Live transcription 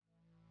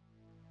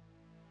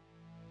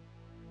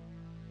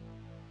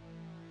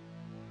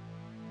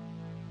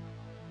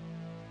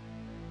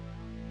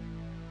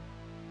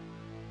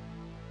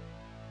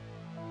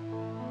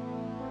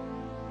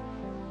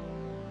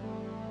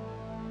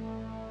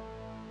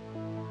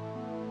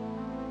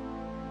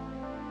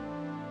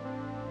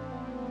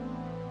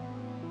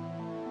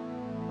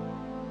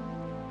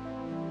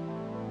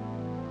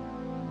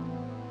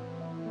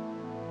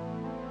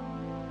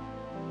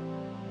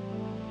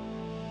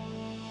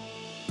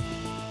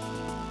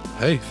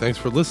Hey, thanks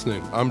for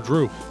listening. I'm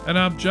Drew. And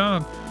I'm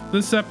John.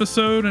 This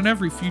episode and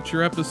every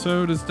future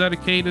episode is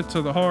dedicated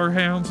to the horror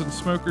hounds and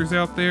smokers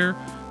out there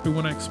who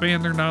want to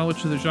expand their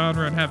knowledge of the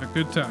genre and have a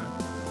good time.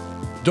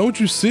 Don't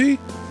you see?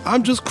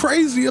 I'm just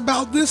crazy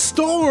about this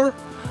store.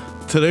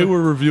 Today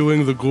we're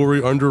reviewing the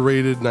gory,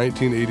 underrated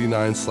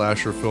 1989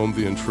 slasher film,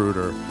 The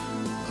Intruder.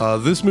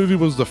 This movie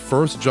was the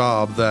first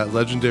job that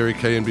legendary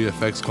K&B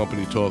effects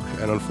company took,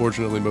 and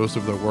unfortunately most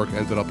of their work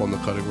ended up on the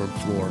cutting room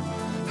floor.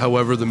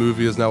 However, the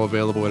movie is now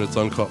available in its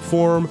uncut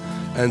form,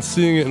 and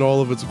seeing it in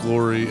all of its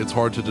glory, it's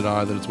hard to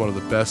deny that it's one of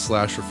the best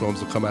slasher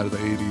films to come out of the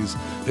 80s.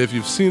 If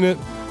you've seen it,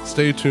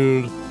 stay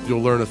tuned,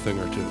 you'll learn a thing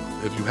or two.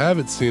 If you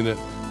haven't seen it,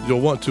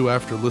 you'll want to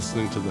after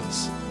listening to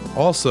this.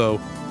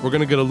 Also, we're going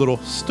to get a little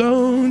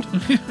stoned,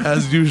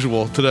 as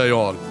usual, today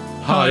on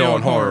High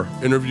on Horror.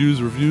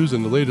 Interviews, reviews,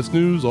 and the latest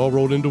news all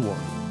rolled into one.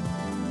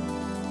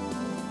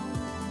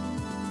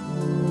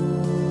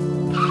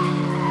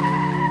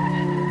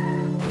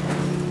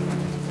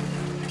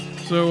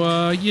 So,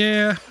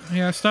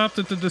 I stopped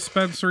at the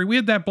dispensary. We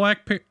had that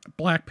Black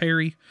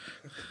Perry.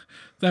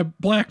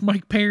 That Black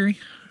Mike Perry.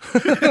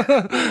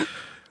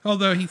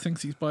 Although he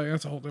thinks he's black,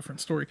 that's a whole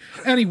different story.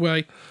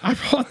 Anyway, I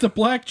bought the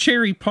Black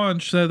Cherry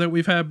Punch that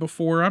we've had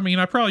before. I mean,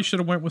 I probably should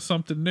have went with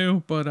something new,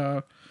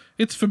 but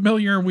it's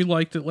familiar and we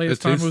liked it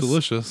last time. It tastes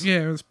delicious.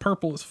 Yeah, it was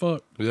purple as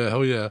fuck. Yeah,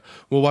 hell yeah.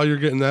 Well, while you're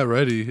getting that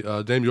ready,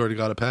 damn, you already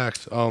got it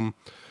packed.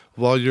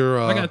 While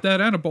you're... I got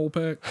that and a bowl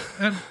pack.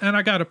 And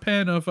I got a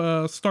pen of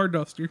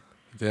Starduster.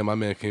 Damn, my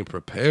man came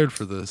prepared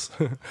for this.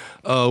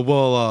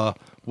 While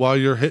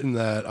you're hitting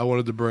that, I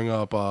wanted to bring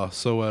up,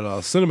 so at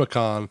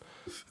CinemaCon,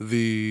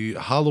 the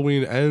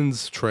Halloween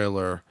Ends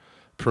trailer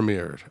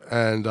premiered.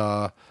 And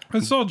I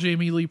saw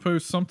Jamie Lee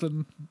post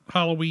something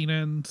Halloween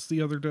Ends the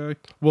other day.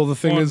 Well, the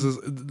thing is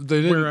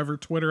they didn't... Wherever,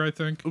 Twitter, I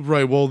think.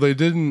 Right, well, they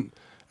didn't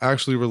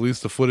actually release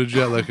the footage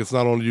yet. Like, it's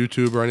not on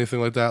YouTube or anything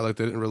like that. Like,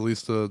 they didn't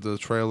release the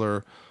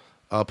trailer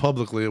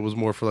publicly. It was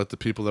more for, like, the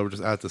people that were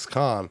just at this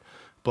con.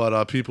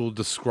 But people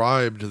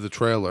described the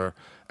trailer,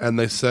 and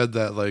they said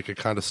that, like, it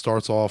kind of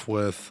starts off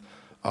with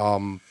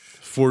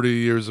 40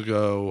 years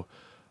ago,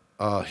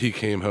 he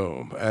came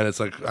home. And it's,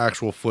 like,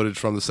 actual footage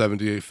from the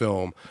 78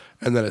 film.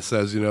 And then it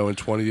says, in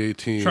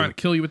 2018... Trying to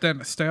kill you with that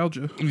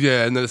nostalgia.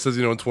 Yeah, and then it says,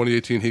 in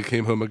 2018, he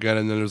came home again,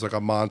 and then there's, like,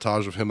 a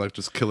montage of him, like,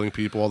 just killing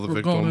people, all the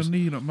victims. We're gonna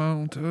need a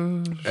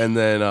montage. And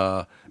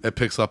then it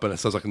picks up, and it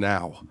says, like,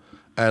 now.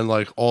 And,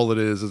 like, all it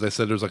is they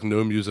said there's, like,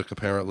 no music,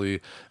 apparently,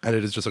 and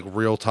it is just, like,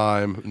 real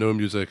time, no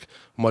music,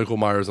 Michael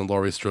Myers and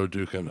Laurie Strode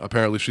duking.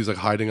 Apparently, she's, like,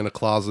 hiding in a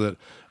closet,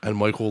 and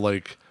Michael,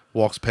 like,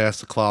 walks past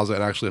the closet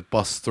and actually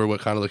busts through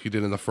it, kind of like he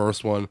did in the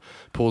first one,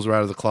 pulls her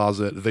out of the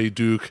closet. They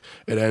duke.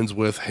 It ends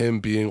with him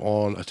being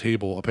on a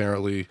table,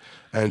 apparently,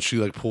 and she,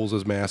 like, pulls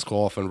his mask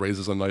off and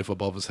raises a knife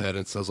above his head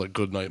and says, like,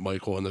 "Good night,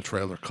 Michael," and the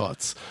trailer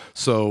cuts.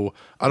 So,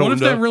 I don't know. What if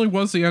that really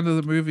was the end of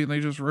the movie and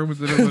they just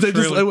ruined it in the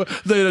trailer?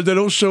 They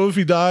don't show if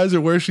he dies or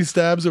where she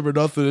stabs him or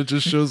nothing. It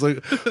just shows,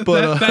 like...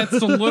 But that's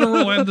the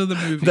literal end of the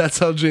movie. That's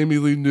how Jamie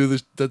Lee knew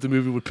that the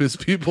movie would piss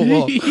people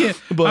off. Yeah,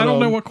 but, I don't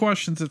know what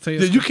questions it's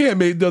asking. Yeah, you can't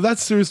make... No,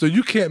 that's serious, though.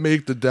 You can't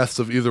make the deaths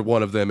of either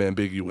one of them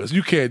ambiguous.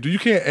 You can't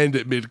end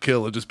it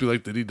mid-kill and just be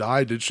like, did he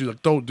die? Did she?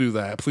 Like, don't do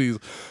that, please.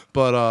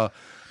 But...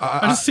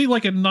 I just see,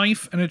 like, a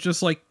knife, and it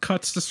just, like,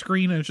 cuts the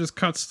screen, and it just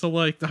cuts to,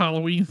 like, the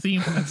Halloween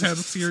theme, and that's how the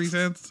series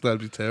ends.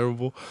 That'd be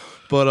terrible.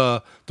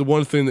 But the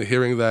one thing that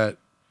hearing that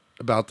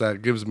about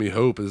that gives me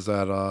hope is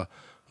that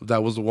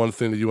that was the one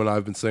thing that you and I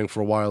have been saying for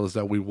a while, is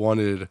that we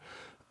wanted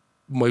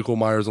Michael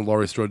Myers and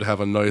Laurie Strode to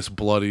have a nice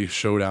bloody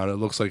showdown. It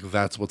looks like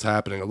that's what's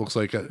happening. It looks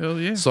like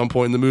at some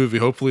point in the movie,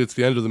 hopefully it's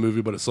the end of the movie,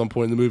 but at some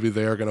point in the movie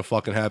they are gonna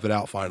fucking have it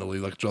out finally,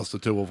 like just the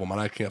two of them.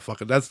 And I can't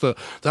fucking... That's what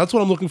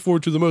I'm looking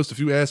forward to the most. If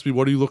you ask me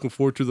what are you looking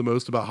forward to the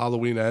most about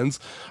Halloween Ends,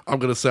 I'm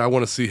gonna say I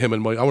want to see him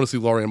and Mike. I want to see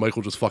Laurie and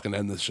Michael just fucking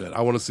end this shit. I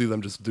want to see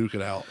them just duke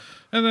it out.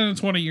 And then in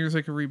 20 years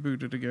they can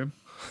reboot it again.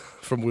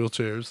 From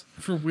wheelchairs.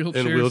 For wheelchairs.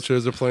 In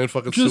wheelchairs, they're playing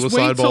fucking just Suicide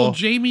Ball. Just wait till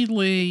Jamie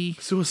Lee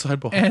Suicide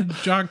Ball and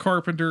John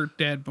Carpenter are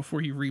dead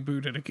before you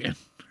reboot it again.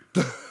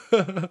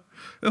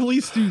 At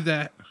least do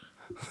that.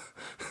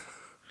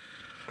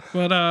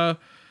 But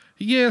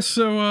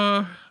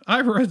so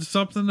I read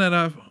something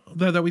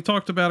that we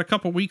talked about a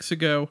couple weeks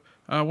ago.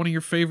 One of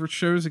your favorite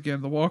shows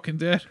again, The Walking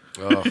Dead.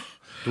 Oh.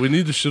 Do we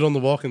need to shit on The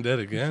Walking Dead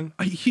again?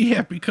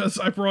 Yeah, because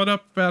I brought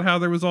up about how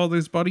there was all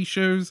those buddy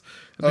shows.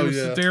 And there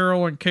was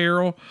Daryl and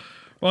Carol.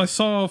 Well, I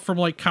saw from,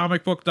 like,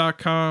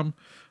 comicbook.com,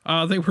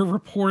 they were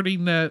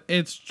reporting that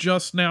it's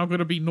just now going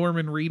to be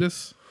Norman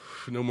Reedus.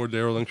 No more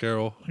Daryl and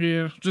Carol.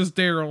 Yeah, just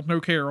Daryl, no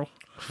Carol.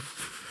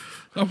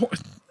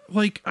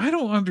 Like, I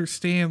don't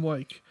understand,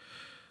 like,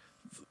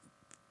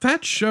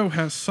 that show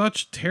has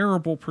such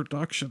terrible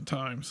production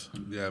times.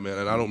 Yeah, man,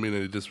 and I don't mean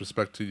any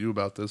disrespect to you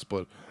about this,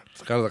 but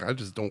it's kind of like, I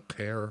just don't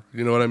care.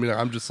 You know what I mean?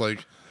 I'm just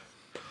like,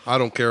 I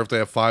don't care if they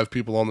have 5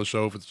 people on the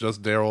show, if it's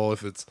just Daryl,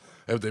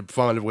 if they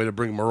find a way to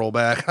bring Merle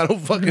back. I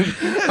don't care.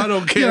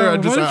 Yeah,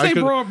 what if they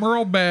brought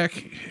Merle back?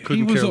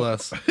 Couldn't care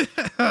less.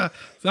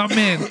 Oh,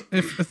 man,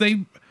 if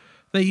they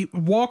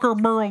Walker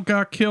Merle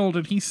got killed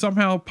and he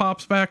somehow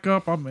pops back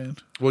up, I'm in.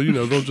 Well,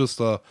 they'll just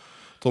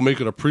they'll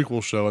make it a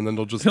prequel show, and then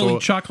they'll just He'll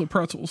eat chocolate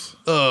pretzels.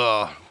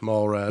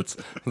 Mall rats.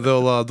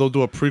 They'll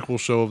do a prequel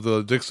show of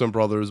the Dixon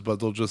brothers, but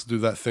they'll just do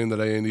that thing that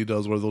A&E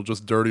does, where they'll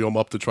just dirty them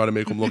up to try to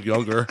make them look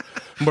younger.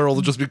 Merle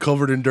will just be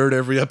covered in dirt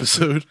every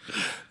episode.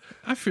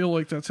 I feel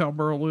like that's how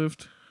Merle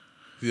lived.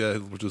 Yeah,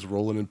 we're just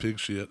rolling in pig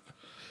shit.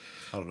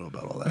 I don't know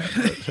about all that.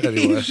 But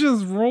anyway. He's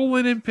just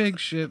rolling in pig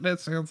shit. That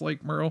sounds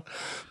like Merle.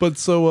 But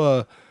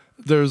so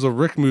there's a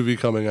Rick movie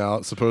coming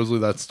out. Supposedly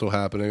that's still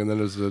happening. And then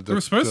there's there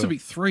were supposed to be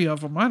 3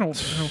 of them. I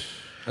don't know.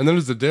 And then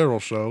there's the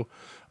Daryl show.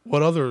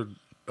 What other?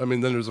 I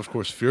mean, then there's of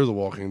course Fear the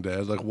Walking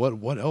Dead. Like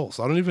what else?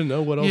 I don't even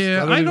know what else.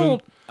 Yeah, I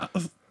don't.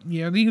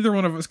 Yeah, neither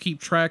one of us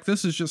keep track.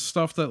 This is just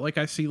stuff that like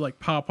I see like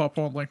pop up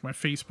on like my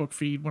Facebook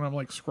feed when I'm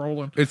like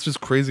scrolling. It's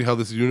just crazy how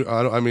this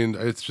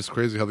it's just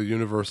crazy how the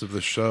universe of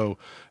this show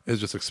is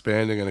just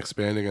expanding and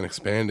expanding and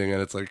expanding, and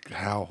it's like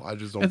how I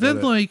just don't. And then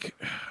like,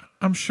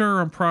 I'm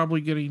sure I'm probably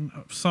getting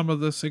some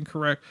of this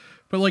incorrect,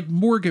 but like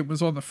Morgan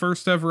was on the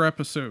first ever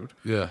episode.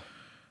 Yeah.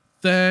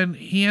 Then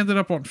he ended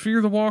up on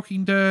Fear the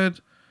Walking Dead.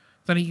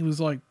 Then he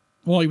was like,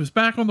 he was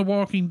back on The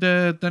Walking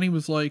Dead. Then he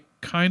was like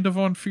kind of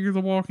on Fear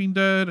the Walking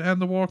Dead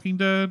and The Walking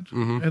Dead.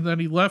 Mm-hmm. And then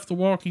he left The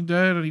Walking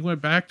Dead and he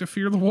went back to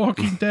Fear the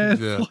Walking Dead.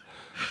 Yeah.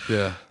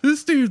 Yeah.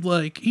 This dude,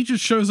 like, he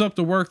just shows up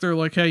to work. They're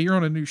like, hey, you're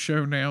on a new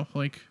show now.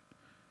 Like,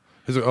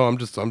 he's like, I'm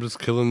just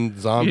killing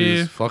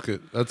zombies. Yeah. Fuck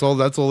it. That's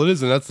all it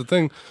is. And that's the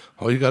thing.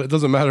 All you got, it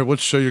doesn't matter which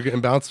show you're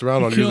getting bounced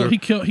around on. He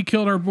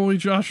killed our boy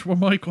Joshua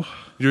Michael.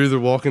 You're either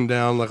walking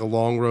down like a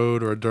long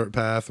road or a dirt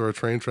path or a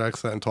train track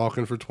set and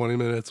talking for 20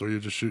 minutes, or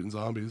you're just shooting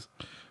zombies.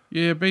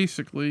 Yeah,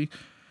 basically.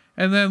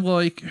 And then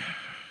like,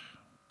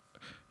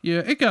 yeah,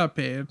 it got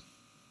bad.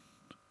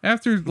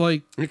 After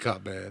like, it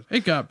got bad.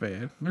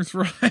 There's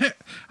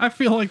I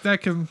feel like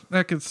that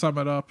can sum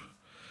it up.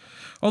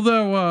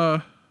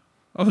 Although,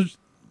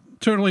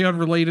 totally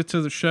unrelated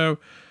to the show,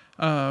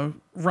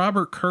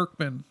 Robert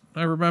Kirkman,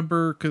 I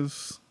remember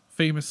because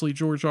famously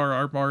George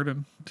R.R.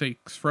 Martin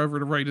takes forever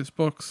to write his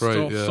books.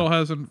 Right, Still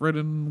hasn't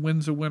written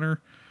Winds of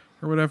Winter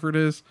or whatever it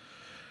is.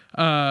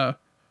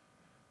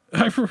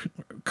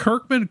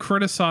 Kirkman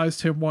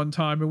criticized him one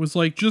time. It was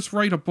like, just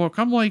write a book.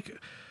 I'm like,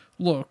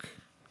 look,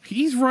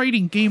 he's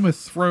writing Game of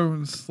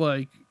Thrones.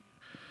 Like,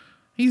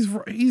 he's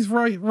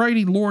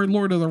writing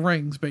Lord of the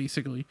Rings,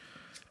 basically.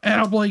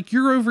 And I'm like,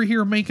 you're over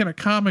here making a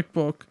comic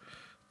book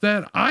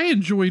that I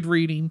enjoyed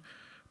reading,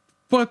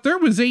 but there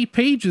was 8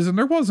 pages and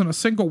there wasn't a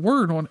single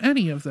word on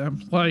any of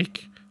them.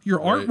 Like, your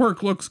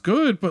artwork looks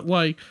good, but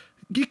like,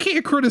 you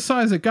can't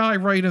criticize a guy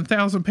writing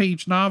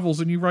 1,000-page novels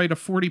and you write a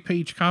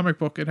 40-page comic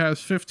book. It has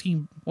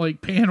 15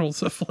 like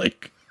panels of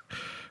like,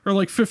 or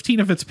like 15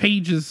 of its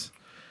pages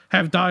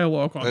have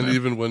dialogue on them. And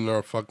even when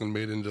they're fucking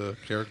made into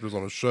characters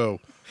on a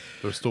show,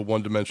 they're still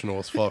one-dimensional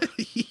as fuck.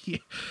 Yeah.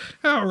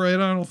 All right,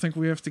 I don't think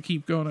we have to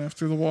keep going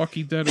after The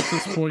Walking Dead at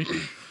this point.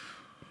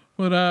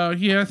 But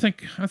yeah, I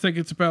think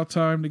it's about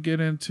time to get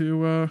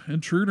into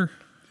Intruder.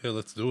 Yeah,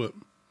 let's do it.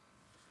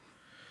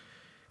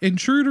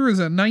 Intruder is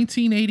a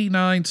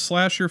 1989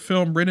 slasher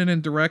film written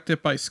and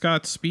directed by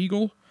Scott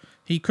Spiegel.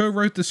 He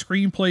co-wrote the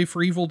screenplay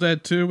for Evil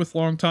Dead 2 with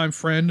longtime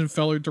friend and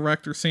fellow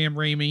director Sam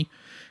Raimi.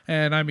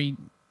 And I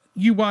mean,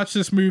 you watch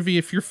this movie,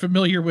 if you're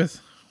familiar with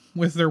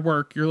their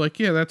work, you're like,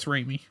 yeah, that's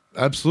Raimi.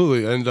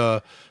 Absolutely. And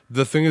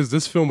the thing is,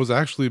 this film was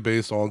actually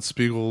based on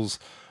Spiegel's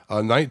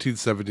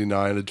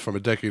 1979, from a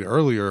decade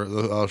earlier,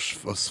 a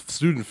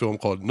student film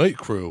called Night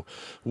Crew,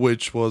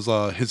 which was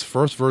his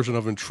first version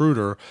of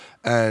Intruder,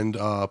 and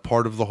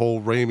part of the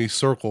whole Raimi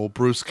circle.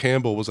 Bruce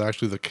Campbell was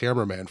actually the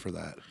cameraman for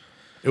that.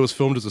 It was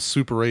filmed as a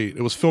Super 8.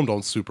 It was filmed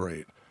on Super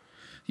 8.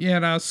 Yeah,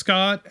 and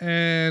Scott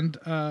and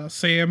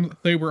Sam,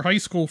 they were high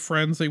school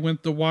friends. They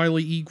went to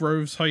Wiley E.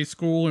 Groves High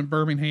School in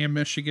Birmingham,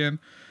 Michigan.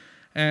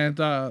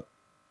 And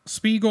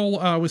Spiegel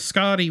was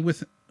Scotty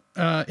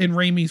in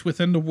Raimi's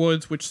Within the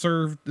Woods, which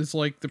served as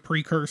like the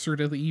precursor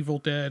to the Evil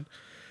Dead.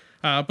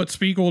 But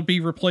Spiegel would be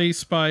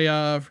replaced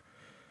by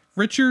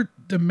Richard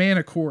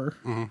DeManicore.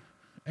 Mm-hmm.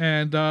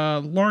 And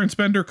Lawrence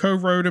Bender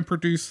co-wrote and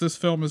produced this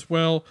film as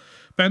well.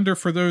 Bender,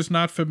 for those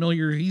not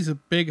familiar, he's a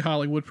big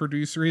Hollywood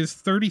producer. He has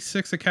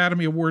 36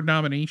 Academy Award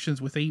nominations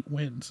with 8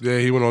 wins. Yeah,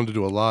 he went on to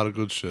do a lot of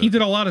good shit. He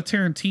did a lot of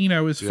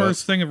Tarantino. His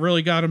first thing that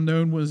really got him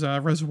known was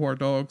Reservoir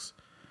Dogs.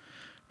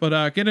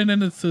 But getting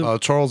into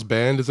Charles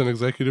Band is an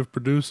executive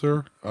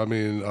producer. I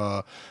mean,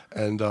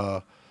 and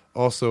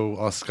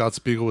also Scott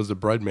Spiegel was the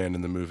bread man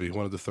in the movie. He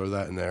wanted to throw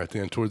that in there at the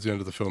end. Towards the end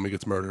of the film, he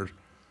gets murdered.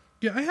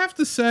 Yeah, I have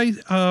to say,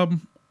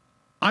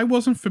 I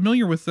wasn't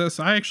familiar with this.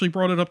 I actually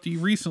brought it up to you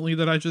recently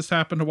that I just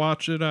happened to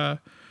watch it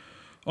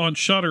on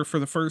Shudder for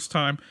the first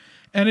time.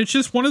 And it's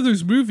just one of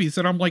those movies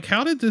that I'm like,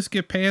 how did this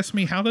get past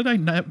me? How did I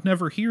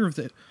never hear of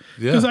it?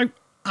 Because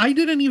I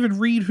didn't even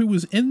read who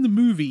was in the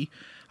movie.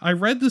 I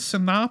read the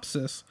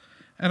synopsis,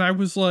 and I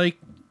was like,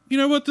 you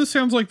know what? This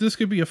sounds like this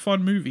could be a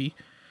fun movie.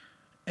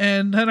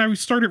 And then I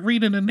started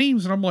reading the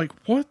names, and I'm like,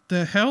 what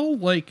the hell?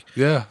 Like,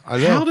 yeah, I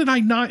know. How did I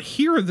not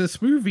hear of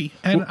this movie?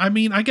 And I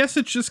mean, I guess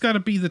it's just got to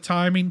be the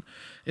timing.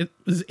 It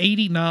was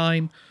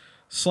 89.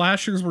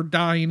 Slashers were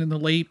dying in the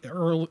late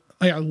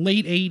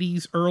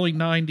 80s, early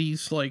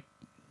 90s. Like,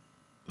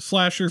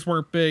 slashers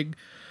weren't big.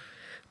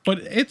 But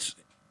it's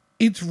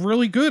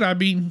really good. I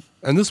mean...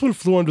 And this one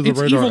flew under the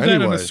radar Evil anyway.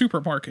 Dead in a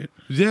supermarket.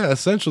 Yeah,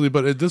 essentially.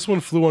 But this one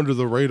flew under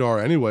the radar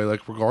anyway,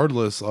 like,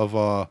 regardless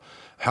of...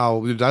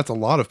 how that's a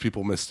lot of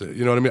people missed it.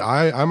 You know what I mean?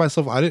 I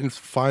myself, I didn't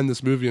find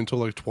this movie until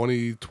like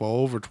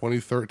 2012 or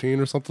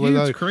 2013 or something like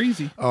that. It's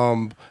crazy.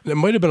 It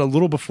might have been a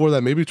little before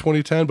that, maybe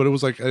 2010, but it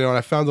was like, you know,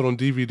 I found it on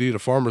DVD at a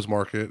farmer's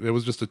market. It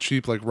was just a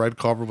cheap like red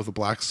cover with a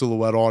black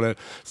silhouette on it.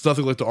 It's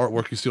nothing like the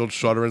artwork you see on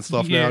Shudder and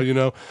stuff now, you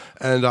know?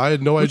 And I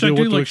had no idea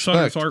what to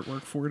expect. Shudder's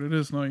artwork for it. It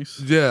is nice.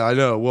 Yeah, I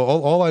know. Well,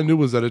 all I knew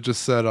was that it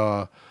just said,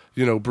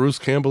 you know, Bruce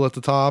Campbell at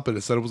the top, and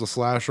it said it was a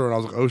slasher, and I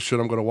was like, oh shit,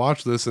 I'm going to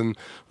watch this. And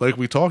like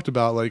we talked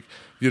about, like,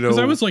 you know, because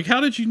I was like, how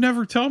did you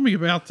never tell me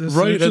about this?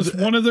 Right, and it's just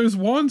one of those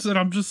ones that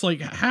I'm just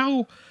like,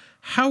 how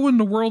in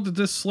the world did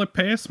this slip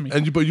past me?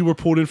 But you were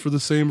pulled in for the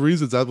same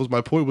reasons. That was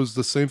my point. Was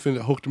the same thing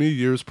that hooked me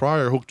years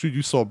prior. Hooked you.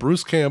 You saw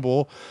Bruce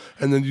Campbell,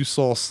 and then you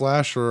saw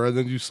slasher, and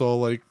then you saw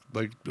like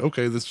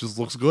okay, this just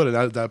looks good,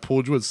 and that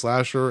pulled you in.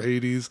 Slasher,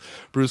 80s,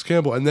 Bruce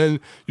Campbell, and then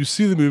you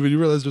see the movie, and you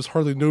realize there's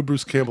hardly no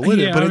Bruce Campbell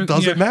in it, but it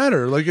doesn't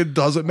matter. Like, it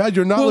doesn't matter.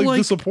 You're not like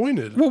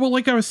disappointed. Well,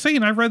 like I was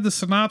saying, I read the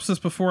synopsis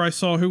before I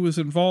saw who was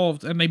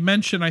involved, and they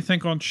mention, I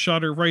think on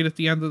Shudder right at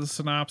the end of the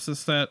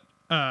synopsis, that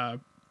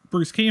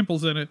Bruce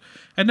Campbell's in it,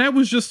 and that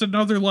was just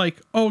another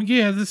like, oh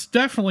yeah, this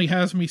definitely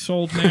has me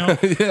sold now.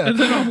 Yeah. And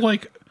then I'm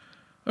like,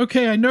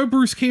 okay, I know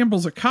Bruce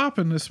Campbell's a cop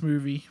in this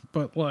movie,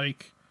 but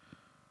like,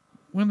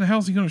 when the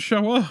hell's he going to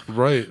show up?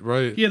 Right.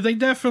 Yeah, they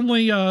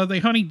definitely they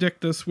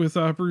honey-dicked us with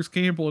Bruce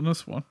Campbell in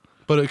this one.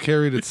 But it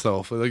carried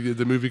itself. Like,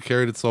 the movie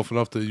carried itself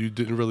enough that you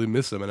didn't really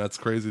miss him, and that's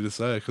crazy to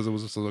say because it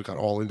was just like an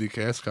all-indie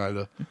cast kind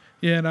of.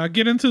 Yeah, and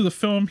get into the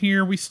film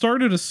here. We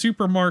started a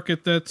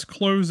supermarket that's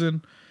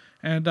closing,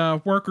 and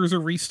workers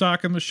are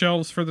restocking the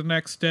shelves for the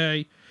next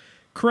day.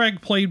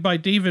 Craig, played by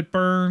David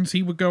Burns,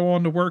 he would go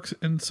on to work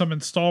in some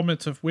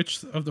installments of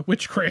the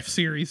Witchcraft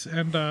series,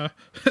 and not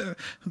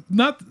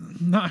well.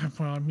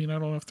 I mean, I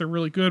don't know if they're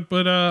really good,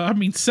 but I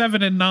mean,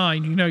 7 and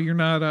 9. You know, you're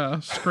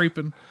not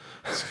scraping.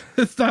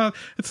 It's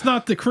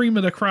not the cream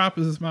of the crop,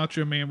 as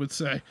Macho Man would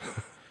say.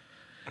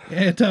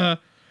 And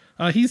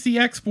he's the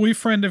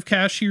ex-boyfriend of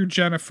cashier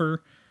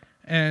Jennifer,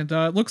 and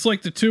it looks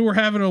like the two are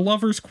having a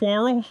lovers'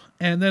 quarrel.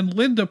 And then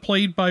Linda,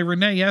 played by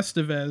Renee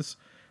Estevez.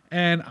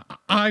 And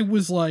I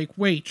was like,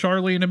 wait,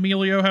 Charlie and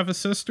Emilio have a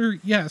sister?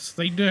 Yes,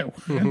 they do.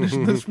 And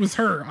this was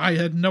her. I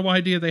had no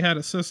idea they had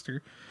a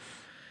sister.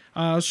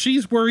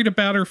 She's worried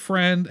about her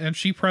friend, and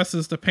she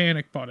presses the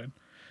panic button.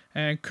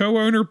 And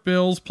co-owner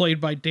Bill's played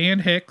by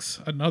Dan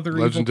Hicks, another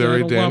legendary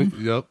Evil Dead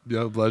alum.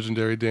 Yep,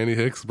 legendary Danny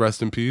Hicks,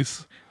 rest in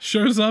peace.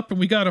 Shows up, and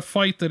we got a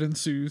fight that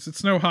ensues.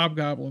 It's no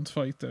Hobgoblins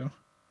fight, though.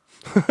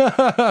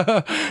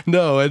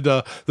 No, and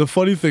the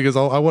funny thing is,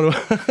 I want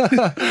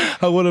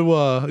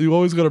to. You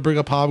always got to bring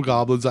up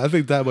Hobgoblins. I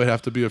think that might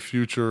have to be a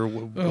future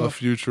review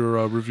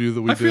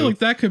that we do. I feel like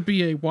that could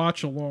be a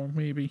watch along,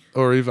 maybe.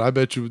 Or even, I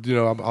bet you,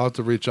 I'll have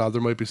to reach out.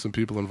 There might be some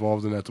people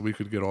involved in that we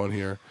could get on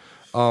here.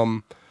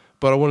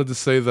 But I wanted to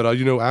say that,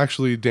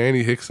 actually,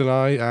 Danny Hicks and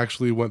I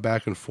actually went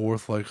back and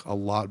forth like a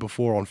lot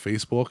before on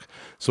Facebook.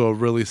 So it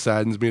really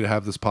saddens me to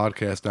have this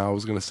podcast now. I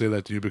was going to say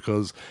that to you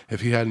because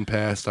if he hadn't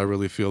passed, I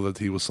really feel that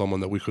he was someone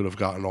that we could have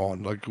gotten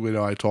on. Like,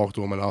 I talked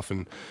to him enough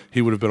and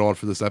he would have been on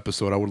for this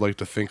episode. I would like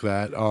to think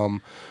that.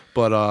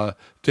 But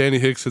Danny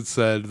Hicks had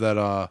said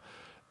that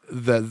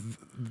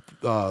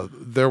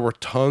there were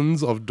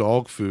tons of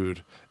dog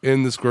food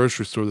in this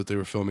grocery store that they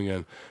were filming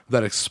in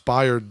that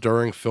expired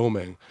during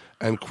filming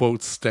and,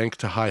 quote, stank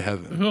to high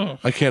heaven. Ugh.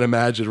 I can't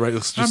imagine, right?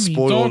 It's just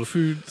spoiled. Dog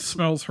food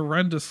smells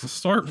horrendous to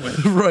start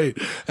with. Right.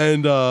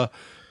 And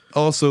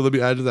also, let me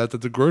add to that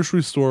the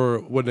grocery store,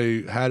 when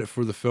they had it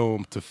for the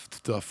film,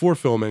 for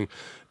filming,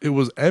 it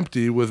was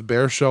empty with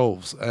bare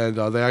shelves. And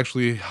they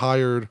actually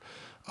hired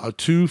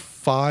 2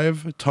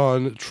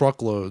 5-ton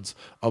truckloads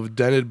of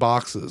dented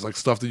boxes, like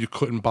stuff that you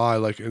couldn't buy,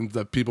 like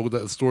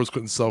that stores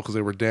couldn't sell because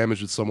they were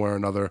damaged in some way or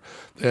another.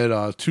 They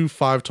had 2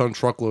 5-ton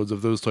truckloads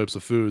of those types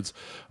of foods.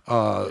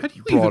 How do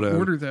you even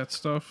order that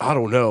stuff? I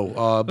don't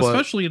know, but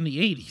especially in the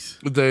 80s.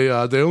 They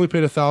only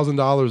paid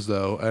 $1,000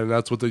 though, and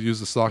that's what they used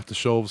to stock the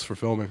shelves for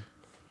filming.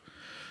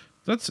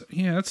 That's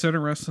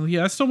interesting.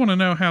 Yeah, I still want to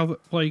know how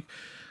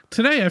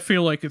today I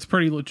feel like it's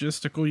pretty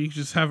logistical. You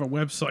just have a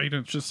website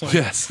and it's just like...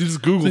 Yes, you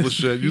just Google the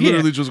shit. You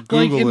literally just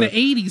Google it. Like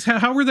in the 80s,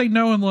 how were they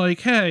knowing,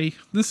 like, hey,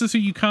 this is who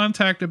you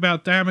contact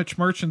about damaged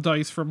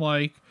merchandise from,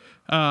 like,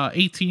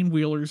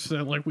 18-wheelers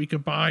that, like, we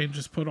could buy and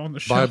just put on the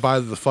shelf? Buy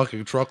the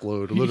fucking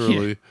truckload,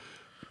 literally.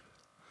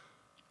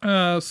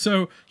 Yeah.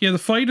 The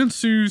fight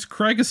ensues.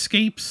 Craig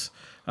escapes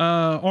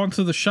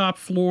onto the shop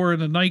floor,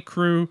 and the night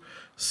crew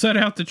set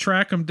out to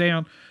track him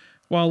down.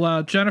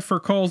 While Jennifer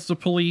calls the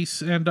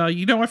police, and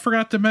I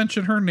forgot to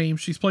mention her name.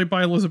 She's played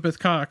by Elizabeth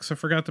Cox. I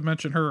forgot to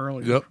mention her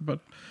earlier. Yep. But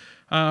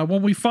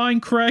When we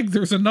find Craig,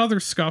 there's another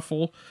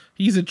scuffle.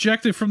 He's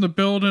ejected from the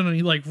building and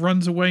he like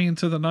runs away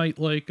into the night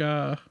like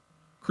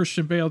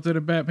Christian Bale did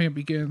in Batman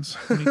Begins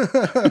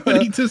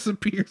when he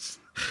disappears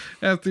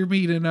after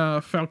meeting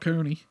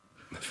Falcone.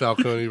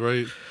 Falcone,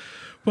 right?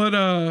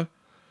 But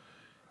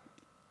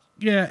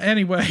yeah,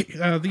 anyway,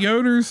 the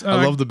owners...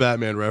 I love the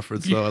Batman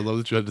reference, though. I love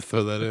that you had to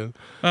throw that in.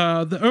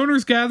 The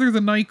owners gather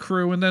the night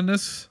crew, and then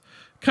this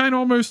kind of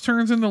almost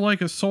turns into like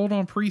Assault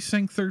on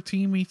Precinct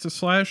 13 meets a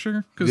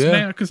slasher.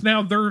 Because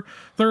now they're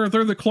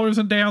the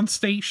closing down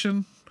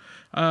station.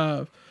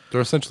 They're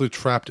essentially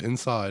trapped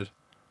inside.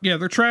 Yeah,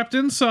 they're trapped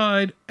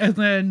inside, and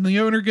then the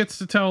owner gets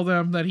to tell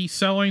them that he's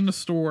selling the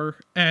store,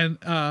 and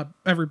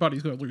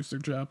everybody's going to lose their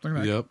job. They're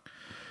not. Yep.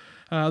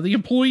 The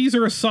employees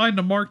are assigned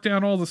to mark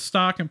down all the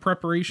stock in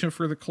preparation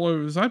for the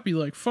close. I'd be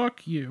like,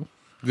 fuck you.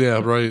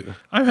 Yeah, right.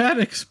 I've had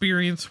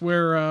experience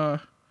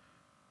where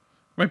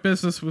my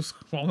business was,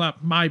 well,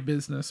 not my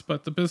business,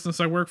 but the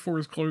business I work for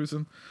is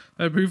closing.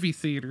 That movie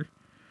theater.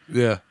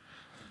 Yeah.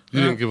 You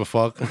didn't give a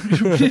fuck.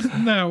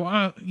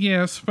 No,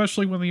 yeah,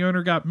 especially when the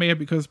owner got mad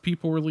because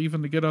people were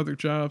leaving to get other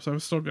jobs. I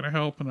was still going to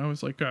help, and I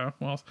was like,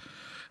 well,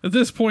 at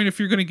this point, if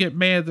you're going to get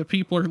mad that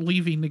people are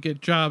leaving to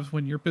get jobs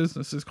when your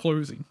business is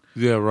closing.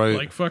 Yeah, right.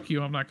 Like, fuck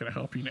you, I'm not going to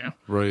help you now.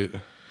 Right.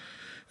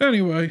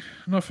 Anyway,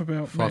 enough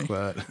about me. Fuck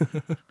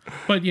that.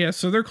 But yeah,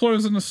 so they're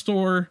closing the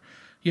store.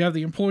 You have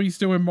the employees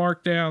doing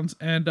markdowns,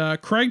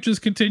 and Craig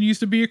just continues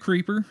to be a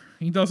creeper.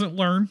 He doesn't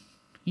learn.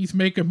 He's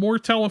making more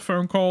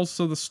telephone calls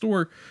to the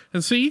store.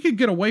 And so you could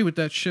get away with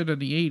that shit in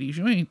the 80s.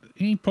 You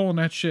ain't pulling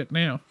that shit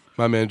now.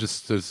 My man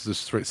just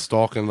straight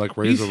stalking like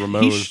Razor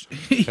Ramon.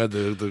 Had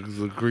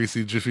the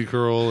greasy jiffy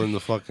curl and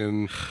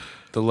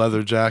the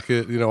leather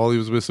jacket. You know, all he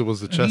was missing was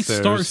the chest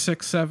hairs. Star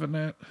 6'7"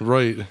 that.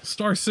 Right.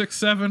 Star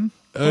 6'7".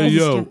 Hey,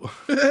 yo.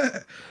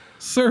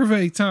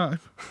 Survey time.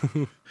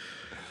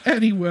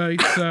 Anyway,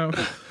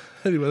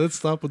 let's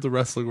stop with the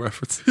wrestling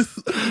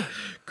references.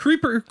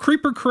 Creeper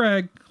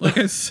Craig, like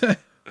I said,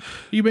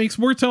 he makes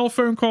more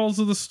telephone calls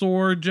to the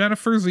store.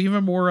 Jennifer's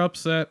even more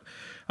upset.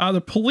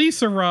 The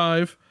police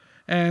arrive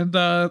and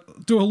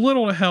do a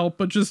little to help,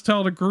 but just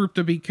tell the group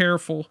to be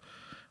careful.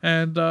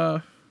 And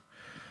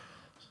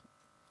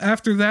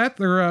after that,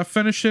 they're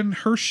finishing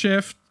her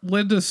shift.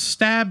 Linda's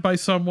stabbed by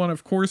someone.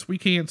 Of course, we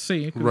can't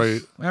see.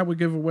 Right. That would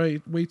give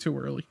away way too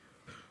early.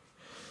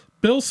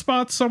 Bill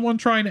spots someone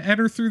trying to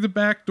enter through the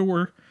back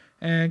door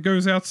and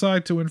goes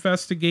outside to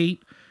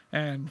investigate.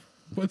 And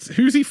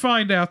who's he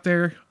find out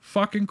there?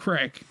 Fucking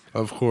Craig.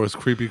 Of course,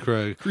 creepy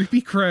Craig.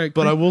 Creepy Craig.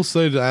 But I will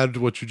say, to add to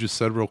what you just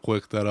said real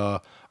quick,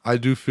 that I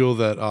do feel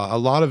that a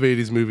lot of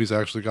 80s movies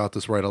actually got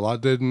this right. A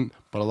lot didn't,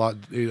 but a lot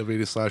of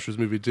 80s slashers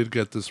movie did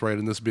get this right,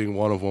 and this being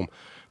one of them.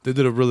 They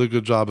did a really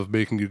good job of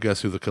making you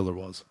guess who the killer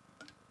was.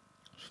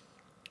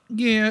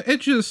 Yeah,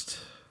 it just...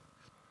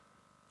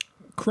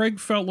 Craig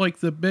felt like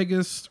the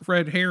biggest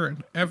red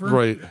herring ever.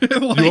 Right.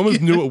 Like, you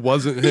almost knew it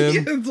wasn't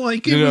him. It's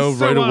like, it was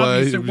so right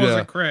away. It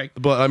wasn't Craig.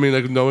 But I mean,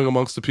 like, knowing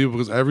amongst the people,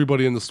 because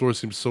everybody in the store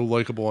seemed so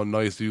likable and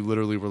nice, you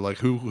literally were like,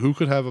 who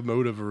could have a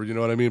motive, or you know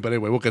what I mean? But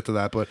anyway, we'll get to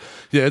that. But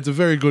yeah, it's a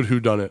very good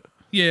whodunit.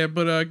 Yeah,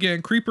 but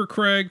again, Creeper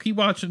Craig, he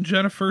watching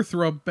Jennifer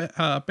through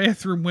a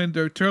bathroom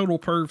window, total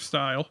perv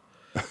style.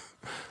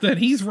 Then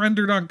he's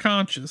rendered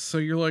unconscious. So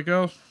you're like,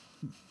 oh,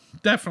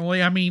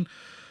 definitely. I mean,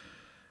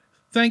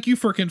 thank you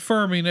for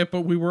confirming it,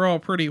 but we were all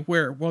pretty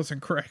aware it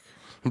wasn't Craig.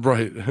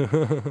 Right.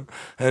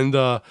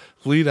 And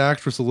lead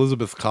actress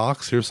Elizabeth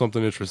Cox, here's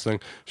something interesting.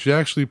 She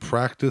actually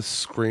practiced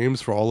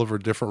screams for all of her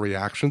different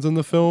reactions in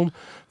the film.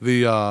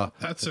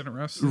 That's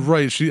interesting.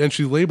 Right.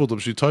 She labeled them.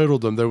 She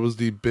titled them. There was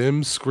the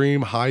Bim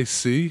Scream High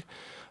C.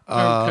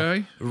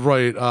 Okay.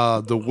 Right.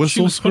 The whistle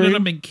she was scream. Putting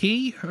them in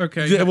key?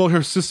 Okay. Yeah, well,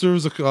 her sister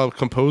was a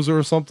composer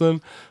or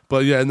something.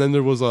 But yeah, and then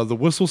there was the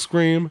whistle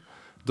scream,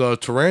 the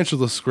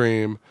tarantula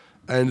scream,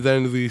 and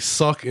then the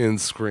suck in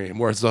scream,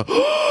 where it's the...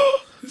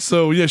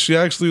 So yeah, she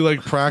actually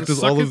like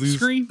practiced all of these.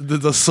 Scream?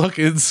 The suck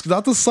in,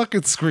 not the suck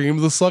it scream,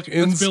 the suck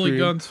in That's scream. Billy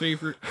Gunn's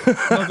favorite.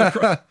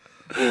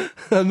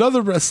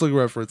 Another wrestling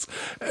reference.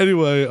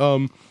 Anyway,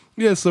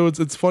 yeah, so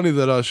it's funny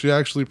that she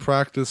actually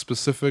practiced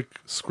specific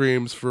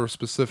screams for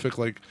specific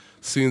like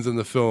scenes in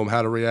the film,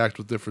 how to react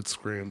with different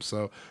screams.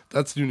 So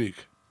that's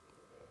unique.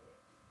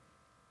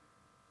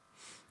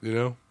 You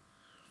know?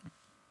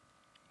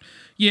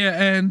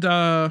 Yeah,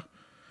 and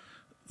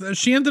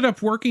she ended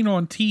up working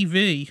on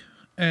TV,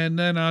 and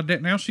then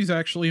now she's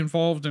actually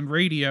involved in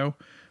radio.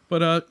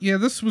 But yeah,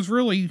 this was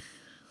really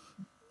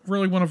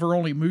one of her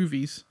only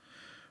movies.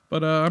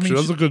 But I mean, she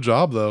does a good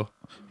job though.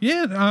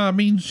 Yeah, I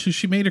mean,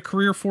 she made a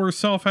career for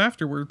herself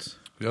afterwards.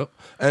 Yep,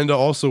 and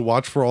also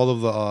watch for all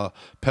of the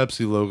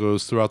Pepsi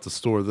logos throughout the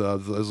store.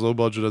 As low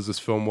budget as this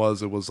film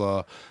was, it was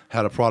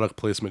had a product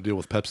placement deal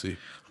with Pepsi.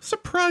 I'm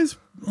surprised,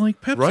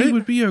 like Pepsi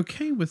would be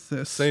okay with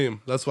this.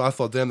 Same. That's why I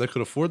thought, damn, they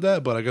could afford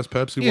that. But I guess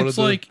Pepsi wanted to. It's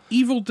like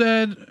Evil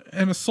Dead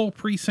and Assault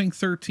Precinct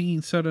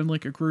 13 set in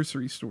like a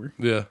grocery store.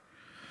 Yeah.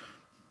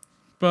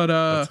 But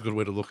that's a good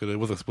way to look at it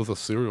with a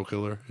serial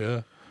killer.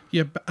 Yeah.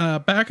 Yeah.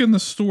 Back in the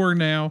store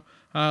now,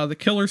 the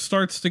killer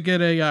starts to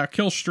get a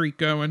kill streak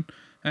going.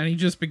 and he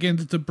just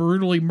begins to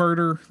brutally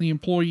murder the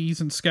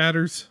employees and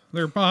scatters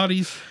their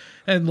bodies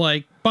and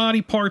like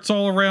body parts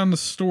all around the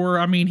store.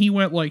 I mean, he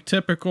went like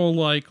typical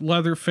like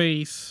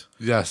Leatherface.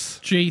 Yes.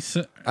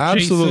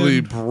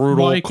 Absolutely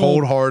brutal, Michael,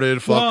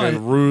 cold-hearted,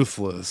 fucking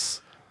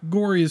ruthless.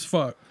 Gory as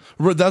fuck.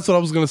 That's what I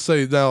was going to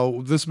say.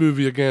 Now, this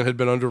movie, again, had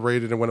been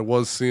underrated, and when it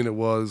was seen, it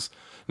was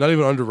not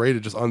even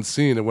underrated, just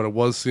unseen. And when it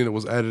was seen, it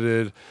was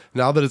edited.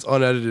 Now that it's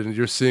unedited and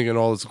you're seeing it in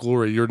all its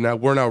glory,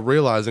 we're now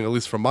realizing, at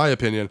least from my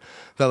opinion,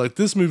 that like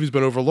this movie's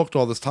been overlooked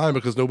all this time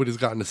because nobody's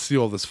gotten to see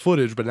all this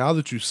footage. But now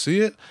that you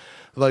see it,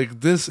 like,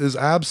 this is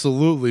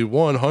absolutely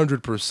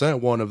 100%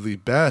 one of the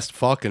best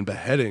fucking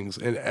beheadings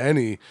in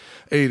any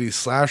 80s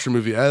slasher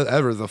movie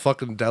ever. The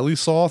fucking deli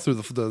saw through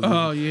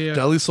the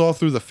deli saw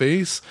through the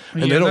face,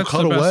 and they don't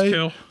cut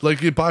away.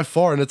 Like, by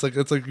far, and it's like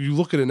you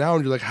look at it now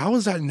and you're like, how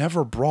is that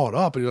never brought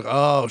up? And you're like,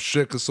 oh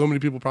shit, because so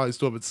many people probably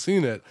still haven't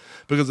seen it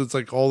because it's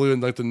like all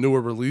in like the newer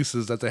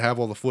releases that they have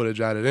all the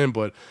footage added in.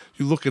 But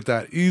you look at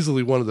that,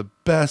 easily one of the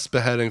best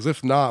beheadings,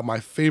 if not my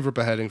favorite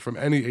beheading from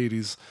any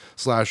 80s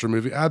slasher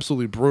movie.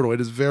 Absolutely brutal.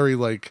 It is very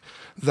like,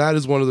 that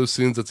is one of those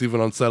scenes that's even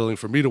unsettling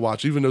for me to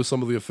watch, even though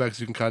some of the effects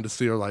you can kind of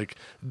see are like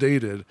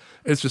dated.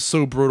 It's just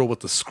so brutal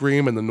with the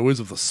scream and the noise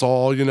of the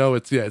saw, you know.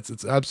 It's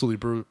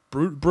absolutely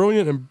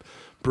brilliant and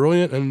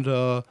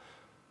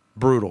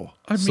brutal.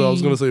 I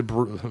was gonna say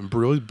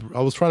brilliant. I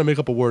was trying to make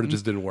up a word, it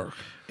just didn't work.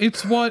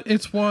 It's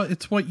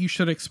what you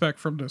should expect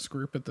from this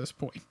group at this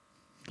point.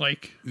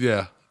 Like,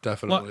 yeah,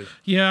 definitely.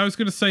 I was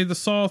gonna say the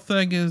Saw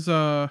thing is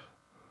that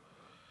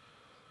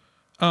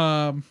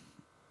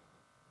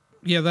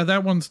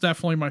one's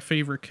definitely my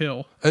favorite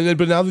kill. And then,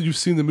 but now that you've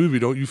seen the movie,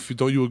 don't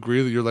you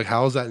agree that you're like,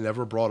 how is that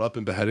never brought up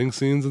in beheading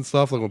scenes and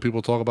stuff? Like when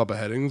people talk about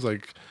beheadings,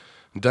 like,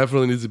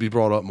 definitely needs to be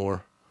brought up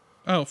more.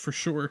 Oh, for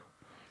sure.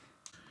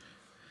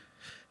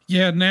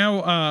 Yeah.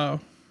 Now,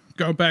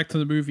 go back to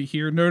the movie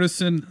here,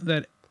 noticing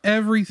that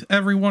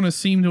everyone has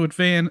seemed to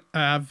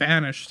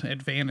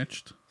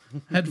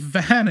had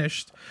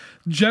vanished.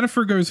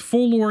 Jennifer goes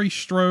full Laurie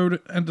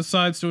Strode and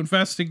decides to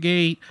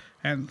investigate,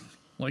 and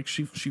like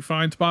she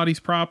finds bodies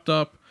propped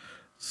up,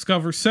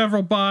 discovers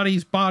several body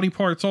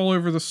parts all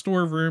over the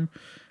storeroom,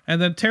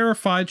 and then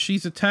terrified,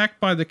 she's attacked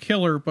by the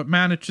killer but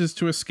manages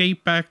to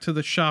escape back to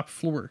the shop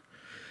floor.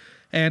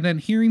 And then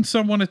hearing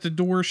someone at the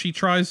door, she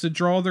tries to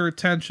draw their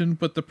attention,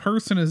 but the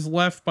person is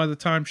left by the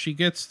time she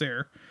gets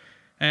there.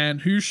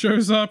 And who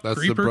shows up? That's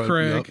Creeper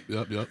Craig.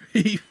 Yep.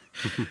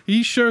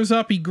 He shows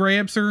up, he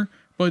grabs her,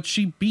 but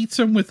she beats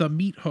him with a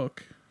meat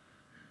hook.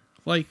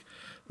 Like,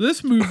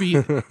 this movie,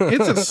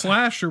 it's a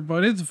slasher,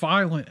 but it's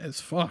violent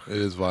as fuck. It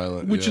is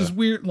violent, which is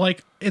weird.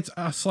 Like, it's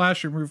a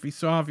slasher movie,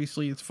 so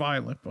obviously it's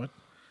violent, but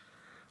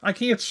I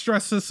can't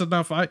stress this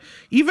enough.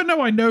 Even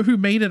though I know who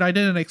made it, I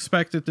didn't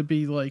expect it to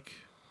be like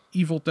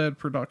Evil Dead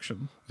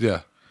production.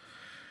 Yeah,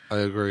 I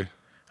agree.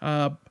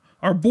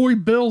 Our boy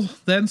Bill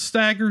then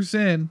staggers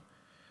in,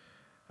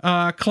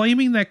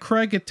 claiming that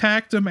Craig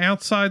attacked him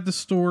outside the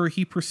store.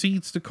 He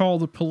proceeds to call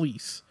the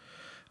police.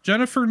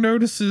 Jennifer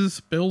notices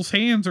Bill's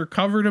hands are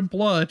covered in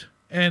blood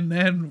and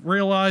then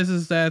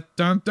realizes that,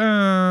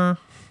 dun-dun,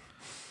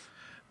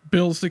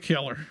 Bill's the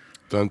killer.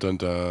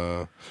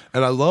 Dun-dun-dun.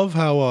 And I love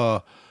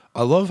how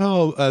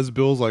as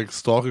Bill's like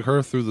stalking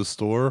her through the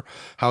store,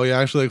 how he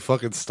actually like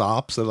fucking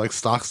stops and like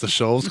stocks the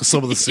shelves because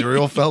some of the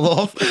cereal fell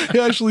off. He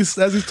actually,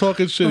 as he's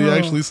talking shit, he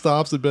actually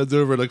stops and bends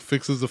over and like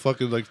fixes the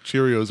fucking like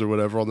Cheerios or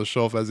whatever on the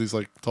shelf as he's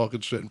like talking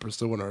shit and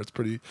pursuing her. It's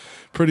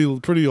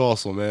pretty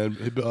awesome,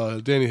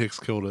 man. Danny Hicks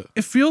killed it.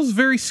 It feels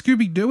very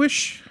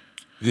Scooby-Doo-ish.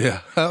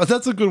 Yeah,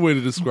 that's a good way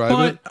to describe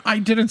it. But I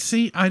didn't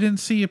see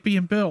it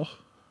being Bill.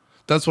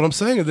 That's what I'm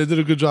saying. They did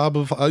a good job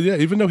of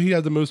even though he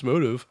had the most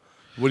motive.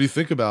 What do you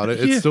think about it?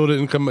 It still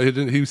didn't come.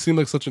 He seemed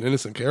like such an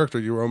innocent character.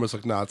 You were almost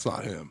like, nah, it's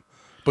not him.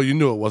 But you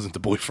knew it wasn't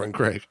the boyfriend,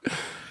 Craig.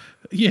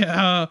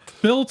 Yeah.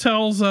 Bill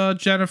tells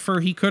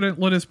Jennifer he couldn't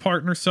let his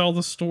partner sell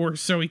the store,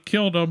 so he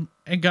killed him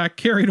and got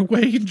carried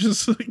away and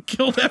just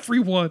killed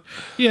everyone.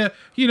 Yeah.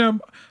 Well,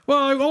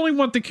 I only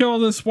want to kill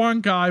this one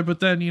guy, but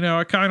then,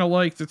 I kind of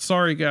liked it.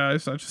 Sorry,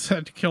 guys. I just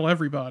had to kill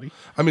everybody.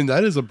 I mean,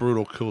 that is a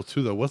brutal kill,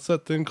 too, though. What's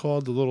that thing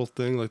called? The little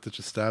thing like that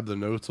you stab the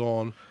notes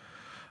on?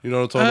 You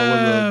know what I'm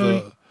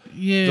talking about?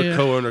 The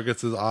co-owner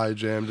gets his eye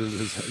jammed in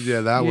his...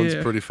 Yeah, that one's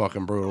pretty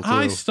fucking brutal, too.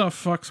 Eye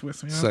stuff fucks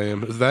with me.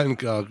 Same. Is that in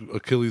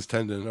Achilles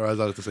tendon? Or as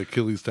I like to say,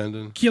 Achilles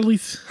tendon?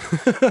 Achilles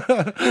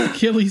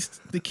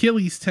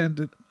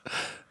tendon.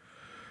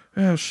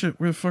 Oh, shit.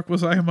 Where the fuck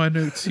was I in my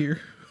notes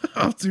here?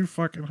 I'm too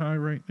fucking high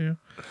right now.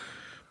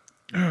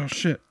 Oh,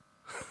 shit.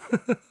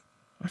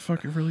 I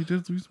fucking really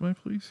did lose my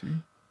place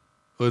here.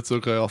 Well, it's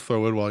okay. I'll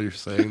throw in while you're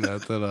saying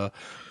that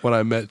when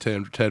I met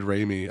Ted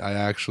Raimi, I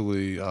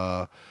actually...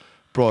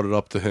 brought it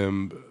up to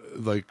him,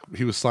 like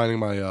he was signing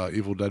my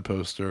Evil Dead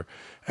poster,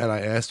 and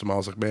I asked him, I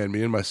was like, man,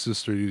 me and my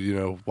sister,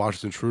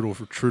 watched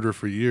Intruder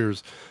for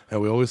years, and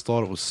we always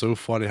thought it was so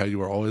funny how you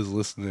were always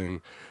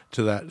listening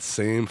to that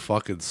same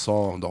fucking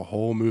song the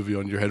whole movie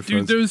on your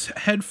headphones. Dude, those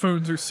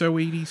headphones are so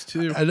 80s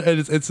too. And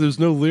it's there's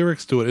no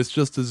lyrics to it. It's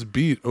just this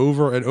beat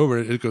over and over.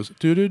 It goes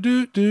do do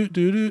do do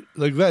do do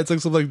like that. It's like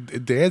some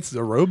like dance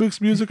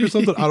aerobics music or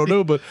something. I don't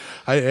know, but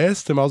I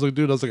asked him. I was like,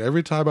 dude,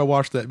 every time I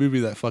watch that movie,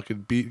 that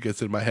fucking beat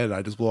gets in my head. And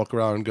I just walk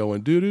around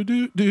going do do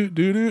do do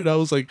do do. And I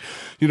was like,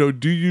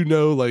 do you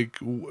know like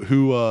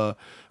who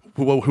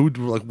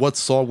like what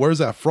song, where's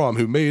that from,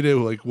 who made it,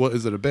 like what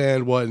is it, a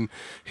band, what? And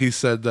he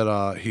said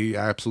that he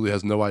absolutely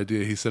has no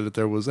idea. He said that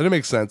there was, and it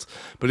makes sense,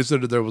 but he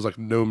said that there was like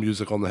no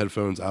music on the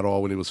headphones at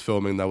all when he was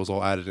filming. That was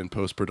all added in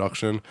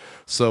post-production.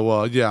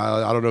 So yeah,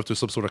 I don't know if there's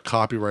some sort of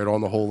copyright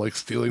on the whole like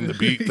stealing the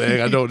beat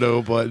thing. I don't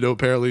know, but no,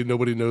 apparently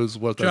nobody knows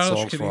what that song's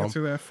from. Josh can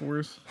answer that for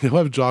us.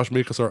 We'll have Josh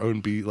make us our own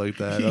beat like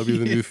that. That'll be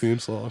the new theme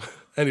song.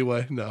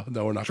 Anyway, no, we're not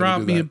going to do that.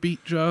 Drop me a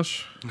beat,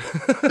 Josh.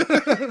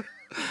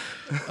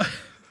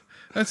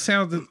 That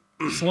sounded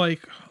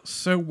like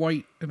so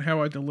white in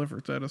how I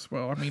delivered that as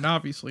well. I mean,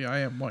 obviously I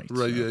am white.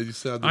 Right, so. yeah, you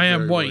sounded I am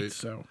very white,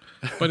 so.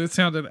 But it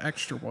sounded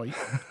extra white.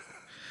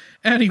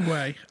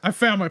 Anyway, I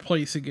found my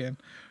place again.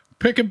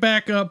 Picking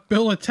back up,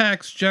 Bill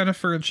attacks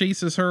Jennifer and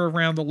chases her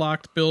around the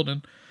locked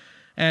building.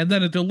 And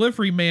then a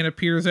delivery man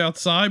appears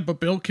outside, but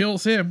Bill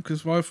kills him,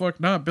 because why the fuck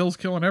not? Bill's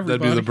killing everybody.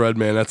 That'd be the bread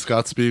man. That's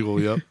Scott Spiegel,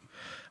 yep.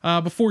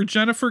 Before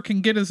Jennifer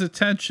can get his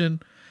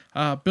attention,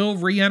 Bill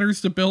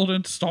re-enters the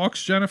building,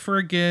 stalks Jennifer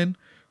again.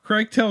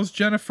 Craig tells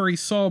Jennifer he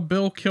saw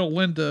Bill kill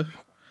Linda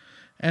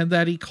and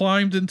that he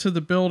climbed into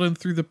the building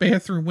through the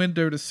bathroom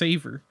window to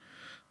save her.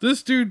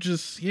 This dude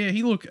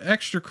he looked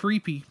extra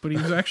creepy, but he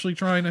was actually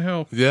trying to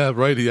help. Yeah,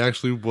 right. He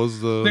actually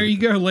was the... There you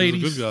go,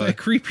 ladies. That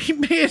creepy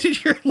man in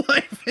your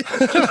life is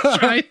just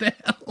trying to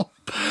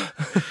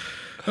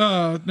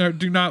help. No,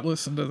 do not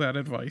listen to that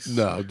advice.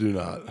 No, do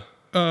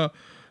not.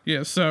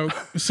 Yeah, so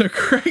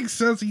Craig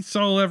says he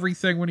saw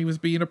everything when he was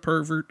being a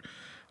pervert.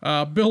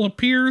 Bill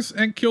appears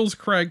and kills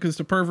Craig because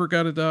the pervert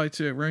got to die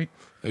too, right?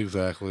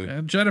 Exactly.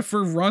 And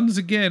Jennifer runs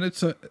again.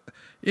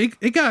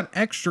 It got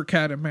extra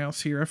cat and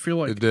mouse here. I feel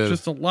like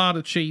just a lot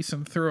of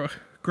chasing through a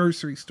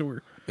grocery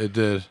store. It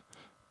did.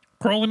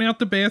 Crawling out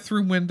the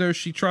bathroom window,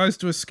 she tries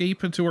to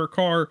escape into her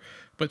car,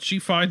 but she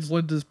finds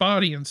Linda's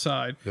body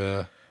inside.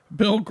 Yeah.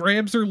 Bill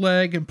grabs her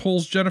leg and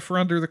pulls Jennifer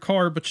under the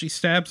car, but she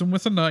stabs him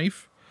with a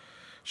knife.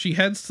 She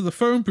heads to the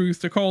phone booth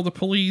to call the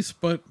police,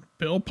 but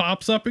Bill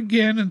pops up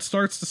again and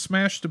starts to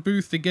smash the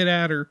booth to get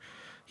at her.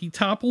 He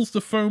topples the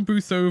phone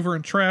booth over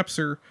and traps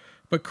her,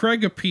 but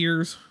Craig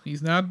appears,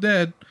 he's not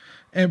dead,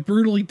 and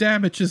brutally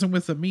damages him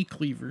with a meat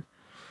cleaver.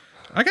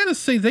 I gotta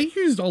say, they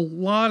used a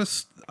lot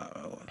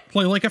of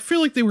play. Like, I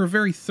feel like they were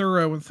very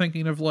thorough in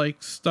thinking of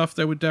like stuff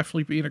that would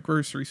definitely be in a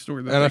grocery store.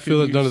 And I feel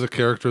like none of the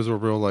characters were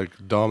real like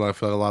dumb. I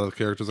feel like a lot of the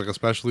characters, like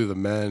especially the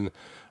men,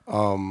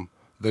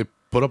 they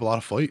put up a lot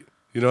of fight.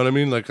 You know what I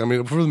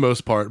mean? For the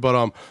most part.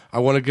 But I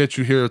want to get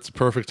you here. It's a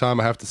perfect time.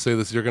 I have to say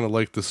this. You're going to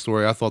like this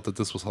story. I thought that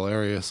this was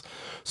hilarious.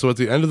 So at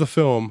the end of the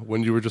film,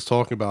 when you were just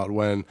talking about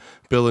when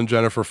Bill and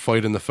Jennifer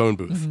fight in the phone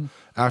booth,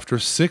 after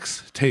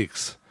 6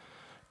 takes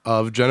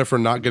of Jennifer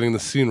not getting the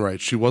scene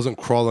right, she wasn't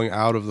crawling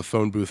out of the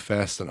phone booth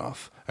fast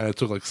enough. And it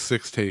took like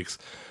 6 takes.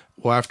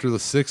 Well, after the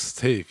 6th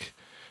take,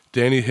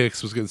 Danny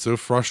Hicks was getting so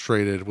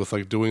frustrated with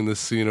like doing this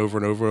scene over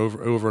and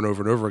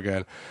over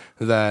again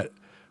that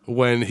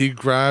when he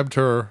grabbed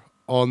her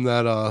on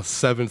that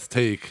 7th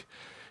take,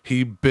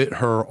 he bit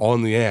her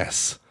on the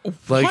ass.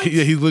 Like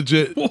he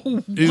legit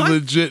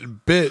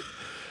bit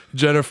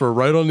Jennifer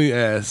right on the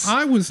ass.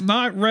 I was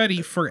not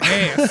ready for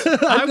ass.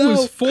 I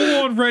was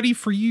full on ready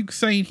for you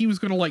saying he was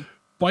gonna like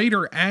bite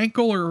her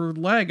ankle or her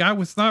leg. I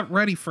was not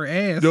ready for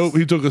ass. Nope,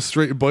 he took a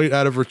straight bite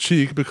out of her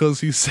cheek because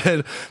he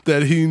said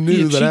that he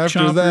knew that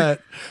after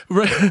that...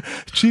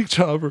 cheek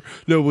chomper.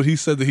 No, but he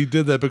said that he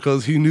did that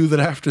because he knew that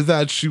after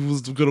that she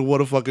was going to want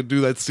to fucking do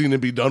that scene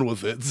and be done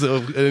with it. So,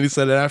 and he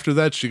said that after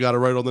that she got it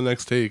right on the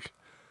next take.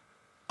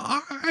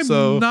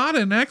 I'm not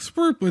an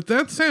expert, but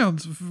that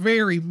sounds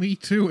very Me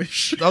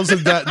Too-ish. I was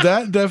like,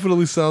 that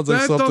definitely sounds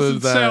like something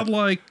doesn't sound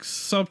like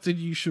something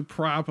you should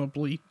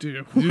probably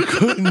do. You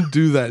couldn't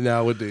do that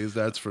nowadays,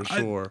 that's for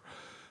sure.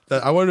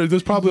 I wonder.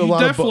 There's probably a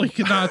lot. You definitely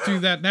cannot do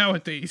that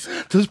nowadays.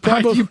 There's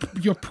probably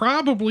you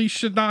probably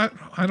should not.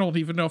 I don't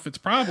even know if it's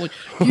probably.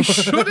 You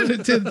shouldn't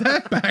have did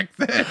that back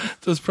then.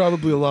 There's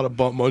probably a lot of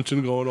butt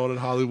munching going on in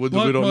Hollywood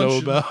that we don't know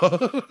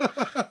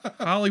about.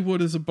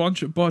 Hollywood is a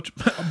bunch of butt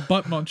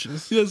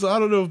munches. Yes, I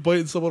don't know if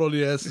biting someone on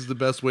the ass is the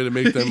best way to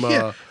make them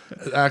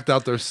act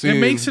out their scene. It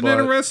makes an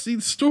interesting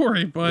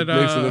story, but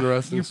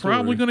you're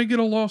probably going to get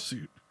a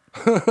lawsuit.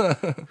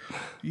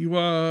 You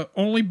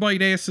only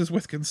bite asses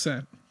with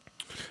consent.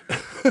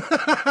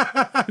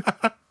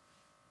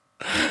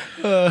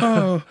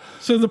 So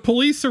the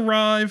police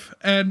arrive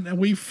and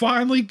we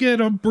finally get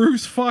a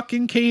Bruce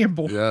fucking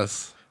Campbell.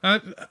 Yes.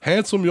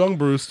 Handsome young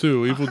Bruce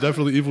too.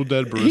 Definitely evil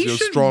dead Bruce. He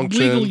should strong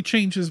legally chin.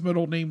 change his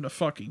middle name to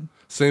fucking.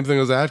 Same thing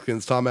as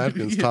Atkins. Tom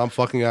Atkins. Tom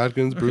fucking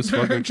Atkins. Bruce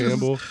fucking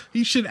Campbell.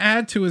 He should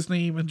add to his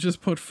name and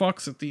just put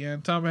fucks at the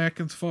end. Tom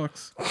Atkins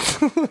fucks.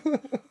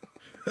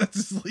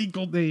 That's his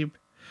legal name.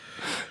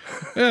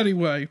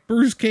 Anyway,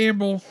 Bruce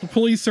Campbell, the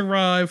police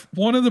arrive.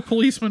 One of the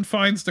policemen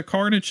finds the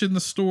carnage in the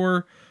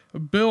store.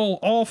 Bill,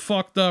 all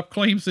fucked up,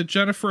 claims that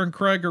Jennifer and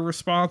Craig are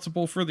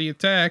responsible for the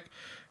attack.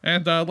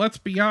 And let's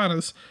be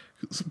honest,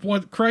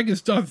 what Craig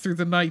has done through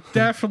the night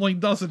definitely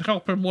doesn't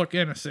help him look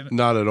innocent.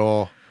 Not at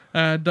all.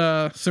 And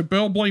so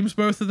Bill blames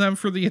both of them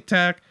for the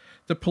attack.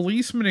 The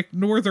policemen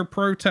ignore their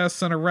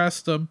protests and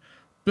arrest them.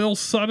 Bill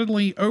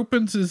suddenly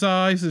opens his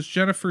eyes as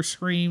Jennifer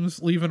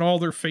screams, leaving all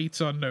their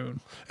fates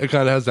unknown. It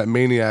kind of has that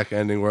Maniac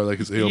ending where like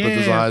he opens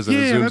his eyes and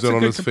it zooms in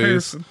on his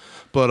face.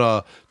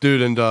 But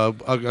dude, and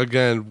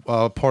again,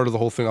 part of the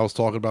whole thing I was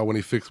talking about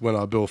when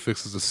Bill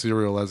fixes the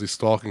cereal as he's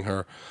stalking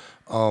her.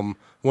 One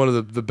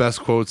of the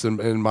best quotes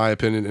in my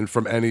opinion, and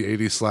from any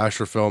 80s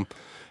slasher film.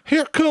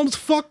 Here comes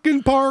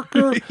fucking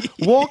Parker,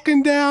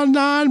 walking down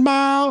 9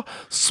 Mile,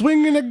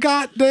 swinging a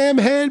goddamn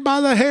head by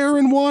the hair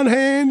in one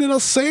hand and a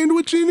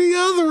sandwich in the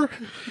other.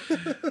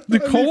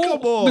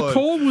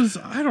 Nicole was,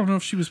 I don't know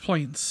if she was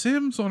playing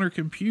Sims on her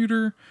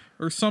computer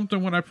or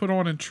something when I put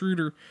on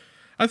Intruder.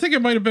 I think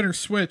it might have been her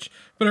Switch,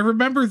 but I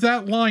remember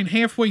that line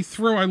halfway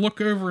through. I look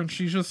over and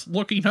she's just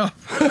looking up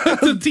at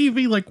the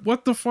TV like,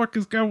 what the fuck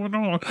is going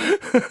on?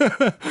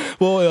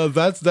 Well,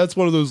 that's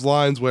one of those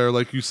lines where,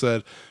 like you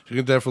said, you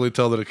can definitely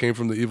tell that it came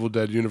from the Evil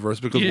Dead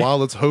universe because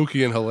while it's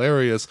hokey and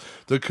hilarious,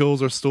 the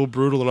kills are still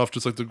brutal enough,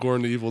 just like the gore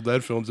in the Evil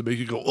Dead films, to make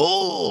you go,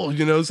 oh,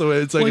 you know. So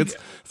it's like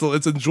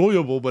it's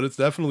enjoyable, but it's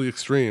definitely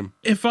extreme.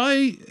 If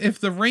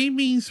the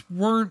Raimis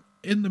weren't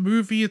in the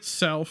movie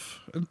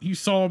itself, you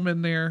saw them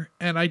in there,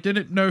 and I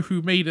didn't know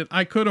who made it,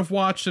 I could have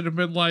watched it and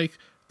been like,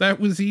 that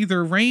was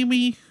either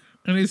Raimi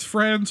and his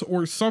friends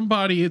or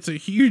somebody it's a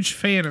huge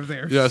fan of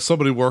theirs. Yeah,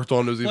 somebody worked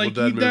on those Evil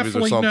Dead movies or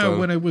something. You definitely know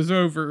when it was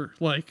over,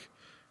 like,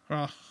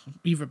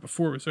 even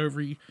before it was over,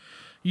 you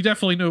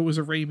definitely know it was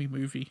a Raimi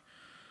movie.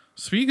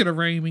 Speaking of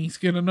Raimi, he's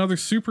getting another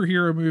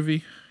superhero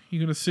movie.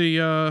 You're going to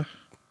see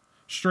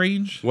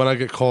Strange. When I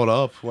get caught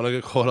up,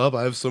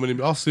 I have so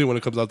many. I'll see it when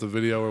it comes out the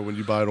video or when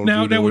you buy it on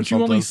Now, Vudu would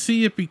you only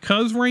see it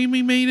because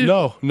Raimi made it?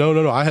 No.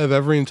 I have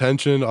every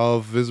intention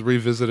of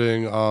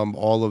revisiting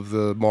all of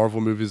the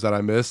Marvel movies that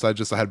I missed. I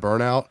had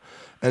Burnout,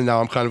 and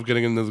now I'm kind of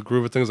getting into the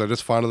groove of things. I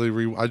just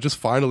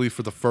finally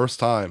for the first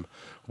time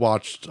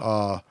watched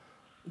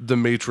The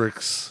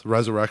Matrix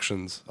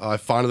Resurrections. I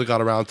finally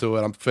got around to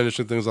it. I'm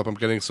finishing things up.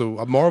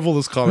 Marvel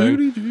is coming.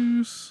 Booty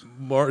juice.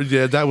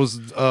 That was.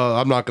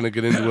 I'm not going to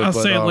get into it. I'll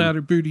say it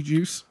louder. Booty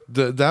juice.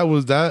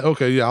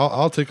 Okay, yeah.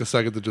 I'll take a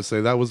second to just say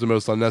that was the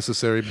most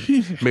unnecessary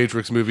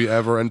Matrix movie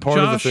ever. And part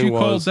of the thing was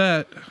called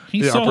that.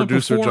 He saw it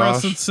before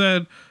us and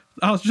said,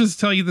 "I'll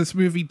just tell you, this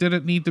movie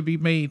didn't need to be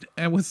made."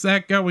 And with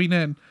that going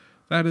in,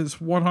 that is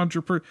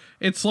 100%.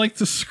 It's like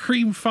the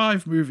Scream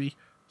 5 movie.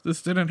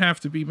 This didn't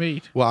have to be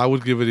made. Well, I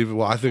would give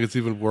it I think it's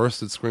even worse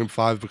than Scream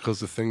 5 because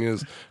the thing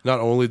is, not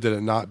only did it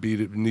not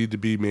need to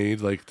be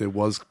made, like it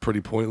was pretty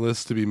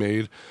pointless to be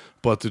made,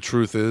 but the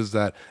truth is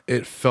that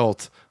it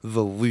felt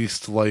the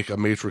least like a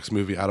Matrix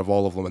movie out of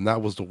all of them, and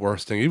that was the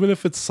worst thing. Even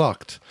if it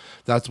sucked,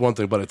 that's one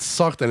thing, but it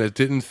sucked and it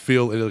didn't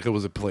feel like it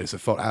was a place. It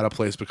felt out of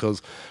place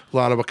because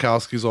Lana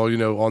Wachowski's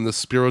all, on this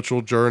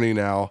spiritual journey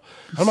now.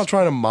 I'm not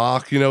trying to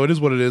mock, it is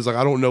what it is. Like,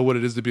 I don't know what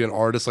it is to be an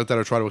artist like that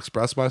or try to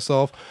express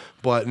myself,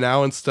 but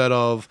now instead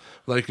of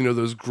like,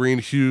 those green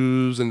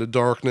hues and the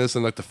darkness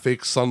and like the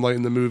fake sunlight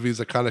in the movies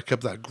that kind of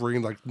kept that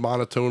green, like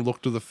monotone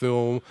look to the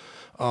film,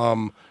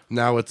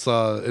 now it's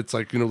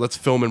like, let's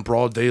film in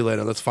broad daylight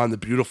and let's find the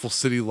beautiful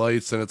city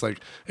lights. And it's like,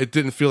 it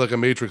didn't feel like a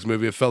Matrix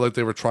movie. It felt like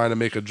they were trying to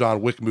make a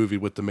John Wick movie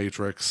with the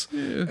Matrix.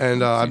 Yeah,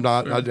 and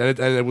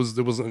it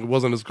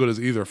wasn't as good as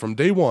either. From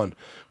day one,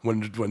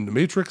 when the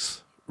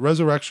Matrix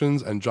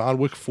Resurrections and John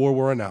Wick 4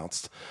 were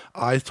announced,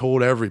 I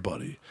told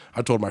everybody.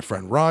 I told my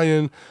friend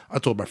Ryan. I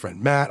told my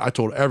friend Matt. I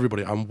told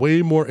everybody I'm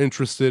way more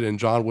interested in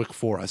John Wick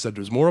 4. I said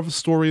there's more of a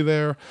story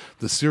there.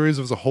 The series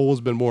as a whole has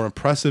been more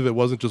impressive. It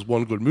wasn't just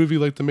one good movie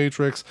like The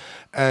Matrix.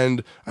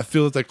 And I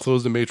feel that they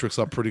closed The Matrix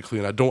up pretty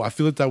clean. I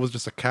feel that was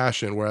just a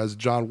cash in. Whereas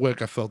John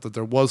Wick, I felt that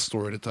there was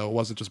story to tell. It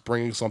wasn't just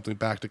bringing something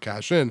back to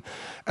cash in.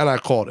 And I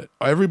called it.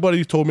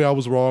 Everybody told me I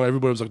was wrong.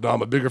 Everybody was like, no,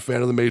 I'm a bigger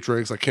fan of The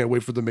Matrix. I can't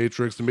wait for The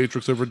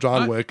Matrix over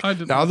John Wick.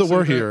 Now that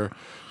we're here,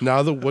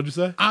 what'd you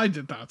say? I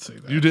did not say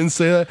that. You didn't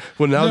say that?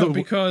 Well,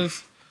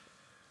 because,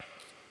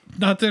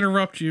 not to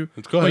interrupt you,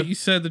 but you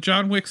said the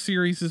John Wick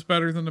series is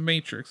better than The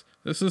Matrix.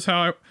 This is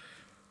how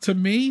to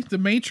me, The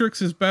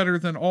Matrix is better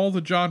than all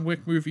the John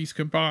Wick movies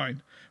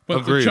combined.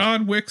 But Agreed. The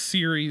John Wick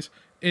series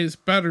is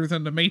better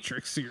than The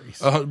Matrix series.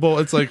 Well,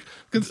 it's like...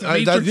 Because The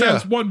Matrix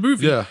has one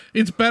movie. Yeah.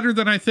 It's better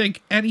than I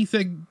think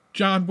anything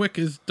John Wick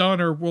has done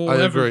or will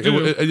ever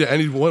do.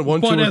 Any one, two, or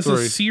three. But as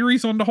a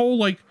series on the whole,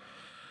 like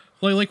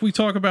we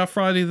talk about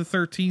Friday the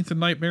 13th and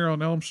Nightmare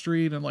on Elm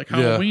Street and like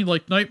Halloween,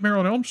 like Nightmare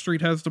on Elm Street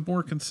has the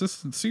more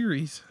consistent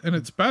series and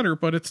it's better,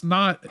 but it's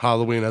not.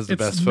 Halloween has the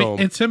best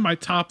film. It's in my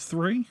top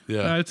 3.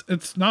 Yeah.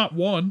 It's not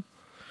 1.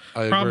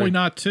 I probably agree.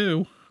 not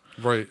 2.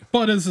 Right.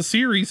 But as a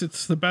series,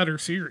 it's the better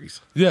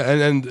series. Yeah,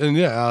 and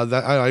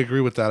I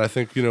agree with that. I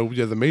think,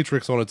 The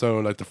Matrix on its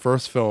own, like the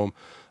first film,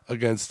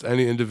 against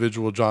any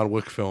individual John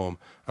Wick film,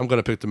 I'm going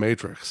to pick The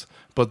Matrix.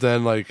 But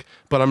then,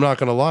 but I'm not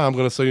going to lie. I'm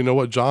going to say, you know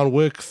what? John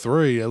Wick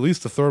 3, at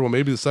least the third one,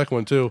 maybe the second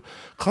one too,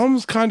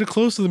 comes kind of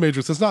close to The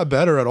Matrix. It's not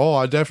better at all.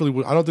 I definitely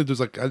would. I don't think there's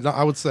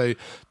I would say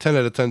 10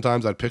 out of 10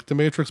 times I'd pick The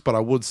Matrix, but I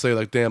would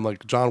say, damn,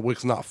 John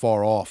Wick's not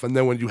far off. And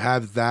then when you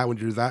have that, when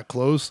you're that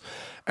close,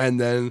 and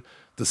then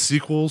the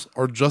sequels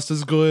are just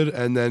as good,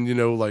 and then,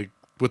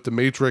 with The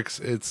Matrix,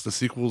 it's the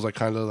sequels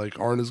kind of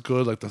aren't as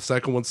good. The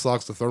second one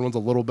sucks, the third one's a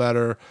little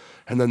better,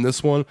 and then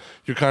this one,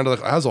 you're kind of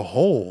as a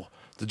whole,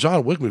 the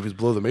John Wick movies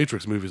blow the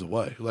Matrix movies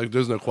away.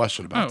 There's no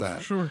question about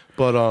that. Sure.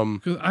 But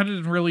because I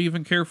didn't really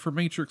even care for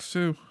Matrix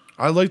 2.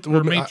 I liked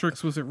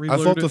Matrix. Was it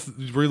Reloaded? I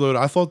thought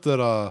Reloaded. I thought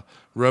that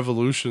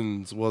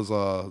Revolutions was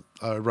I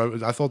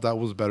thought that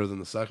was better than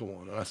the second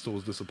one, and I still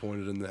was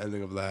disappointed in the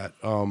ending of that.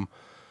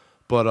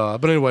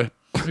 But anyway.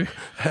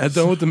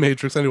 Done with The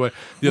Matrix anyway.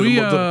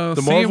 Yeah,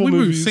 the Marvel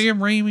movies. Sam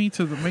Raimi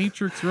to The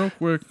Matrix real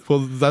quick.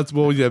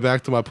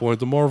 Back to my point.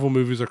 The Marvel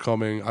movies are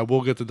coming. I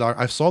will get the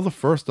I saw the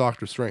first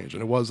Doctor Strange,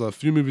 and it was a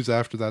few movies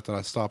after that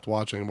I stopped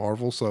watching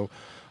Marvel. So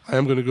I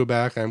am going to go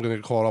back. I am going to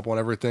get caught up on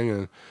everything,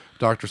 and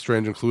Doctor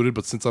Strange included.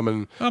 But since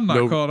I'm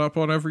not caught up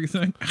on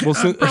everything. Well,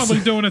 I'm probably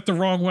doing it the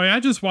wrong way.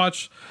 I just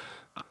watched.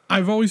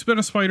 I've always been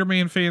a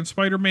Spider-Man fan.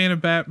 Spider-Man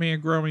and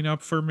Batman growing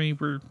up for me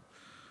were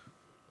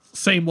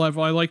same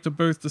level. I liked them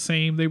both the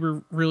same. They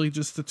were really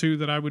just the two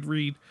that I would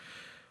read.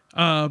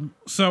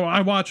 So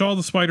I watch all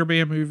the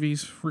Spider-Man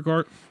movies,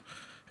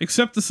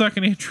 except the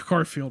second Andrew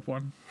Garfield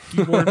one.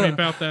 You warned me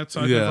about that,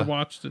 so I never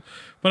watched it.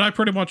 But I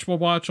pretty much will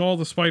watch all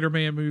the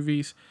Spider-Man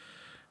movies.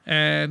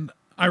 And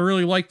I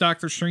really liked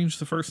Doctor Strange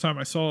the first time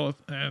I saw it,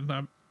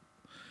 and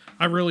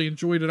I really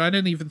enjoyed it. I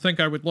didn't even think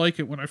I would like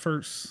it when I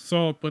first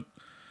saw it, but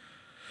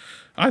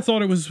I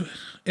thought it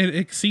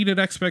exceeded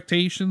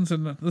expectations,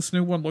 and this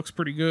new one looks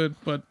pretty good.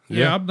 But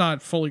I'm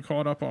not fully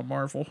caught up on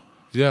Marvel.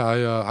 Yeah,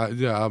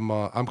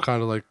 I'm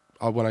kind of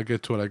when I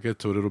get to it,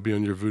 It'll be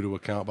on your Vudu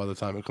account by the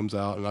time it comes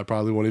out, and I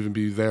probably won't even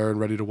be there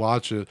and ready to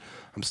watch it.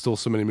 I'm still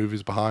so many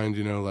movies behind,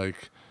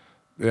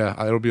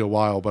 it'll be a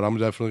while, but I'm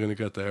definitely gonna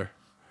get there.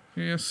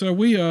 Yeah, so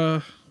we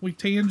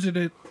tangented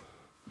it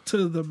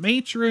to The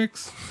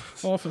Matrix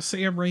off of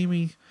Sam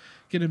Raimi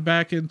getting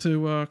back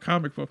into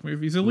comic book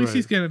movies. At least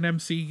he's getting an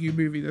MCU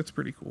movie. That's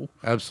pretty cool.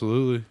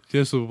 Absolutely.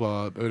 Yeah,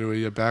 so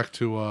anyway, back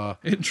to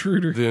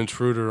Intruder. The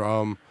Intruder.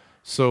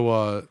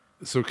 So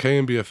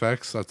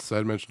KMBFX,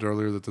 I mentioned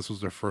earlier that this was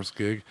their first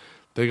gig.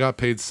 They got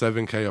paid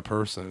 $7,000 a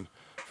person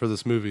for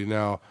this movie.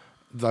 Now,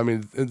 I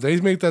mean,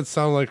 they make that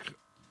sound like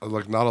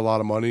not a lot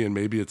of money, and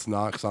maybe it's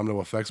not because I'm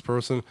no effects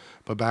person.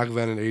 But back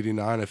then in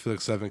 '89, I feel like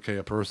 $7,000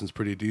 a person is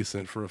pretty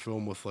decent for a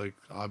film with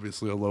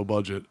obviously a low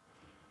budget.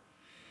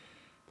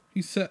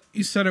 You said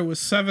it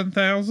was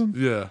 7,000?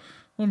 Yeah.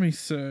 Let me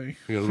see.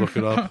 You gotta look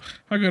it up.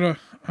 I'm gonna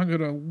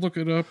look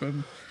it up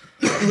and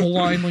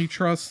blindly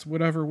trust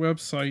whatever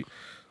website.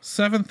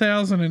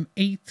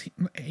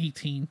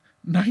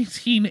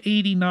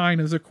 1989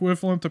 is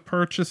equivalent to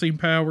purchasing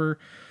power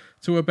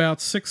to about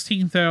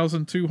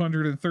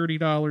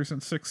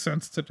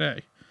 $16,230.06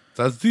 today.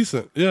 That's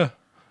decent, yeah.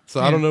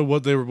 So I don't know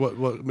what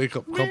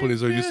makeup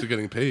companies are used to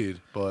getting paid,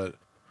 but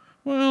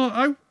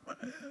I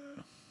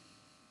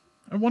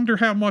wonder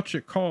how much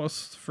it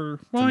costs for.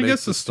 Well, I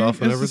guess the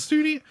stuff and everything. The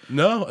studio.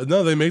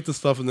 No, they make the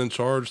stuff and then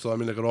charge. So I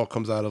mean, it all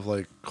comes out of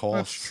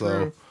cost.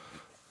 So,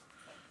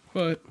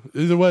 but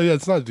either way, yeah,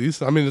 it's not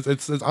decent. I mean, I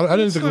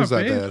didn't think it was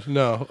that bad.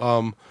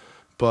 No,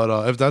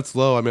 but if that's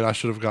low, I mean, I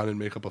should have gotten in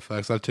makeup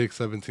effects. I'd take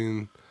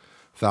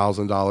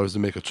 $17,000 to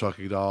make a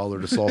Chucky doll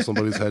or to saw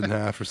somebody's head in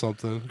half or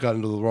something. Got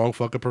into the wrong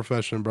fucking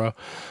profession, bro.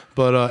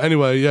 But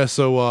anyway, yeah.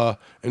 So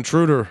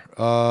Intruder.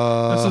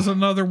 This is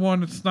another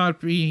one that's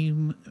not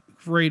being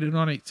rated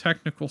on a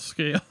technical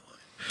scale.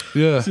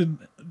 Yeah. It's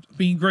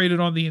being graded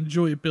on the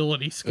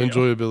enjoyability scale.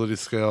 Enjoyability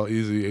scale,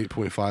 easy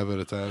 8.5 out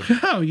of 10.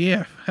 Oh,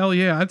 yeah. Hell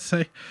yeah. I'd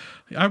say,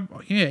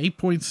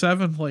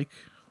 8.7.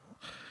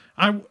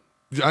 I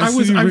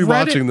see you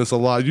rewatching this a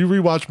lot. You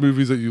rewatch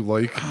movies that you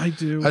like. I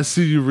do. I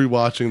see you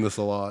rewatching this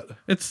a lot.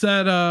 It's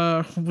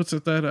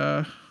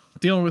that,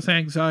 dealing with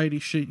anxiety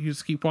shit. You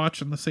just keep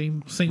watching the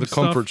same stuff. The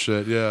comfort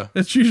shit, yeah.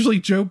 It's usually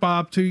Joe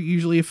Bob too.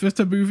 Usually, if it's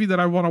a movie that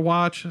I want to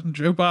watch and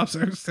Joe Bob's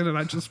hosting it,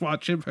 I just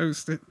watch him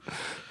host it.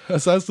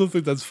 So I still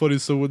think that's funny.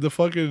 So when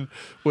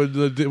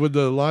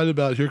the line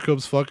about here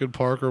comes fucking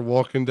Parker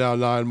walking down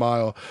 9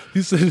 Mile,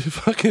 he said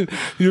fucking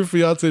your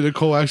fiance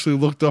Nicole actually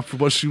looked up from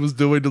what she was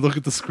doing to look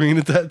at the screen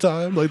at that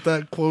time.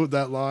 That quote,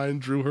 that line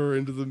drew her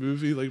into the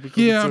movie.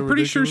 Yeah, I'm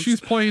pretty sure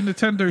she's playing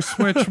Nintendo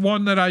Switch.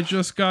 One that I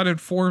just got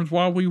informed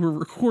while we were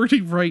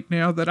recording right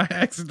now that I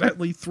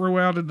accidentally threw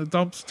out in the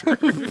dumpster.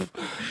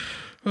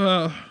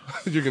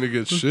 You're gonna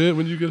get shit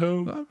when you get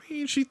home. I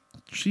mean,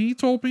 she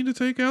told me to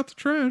take out the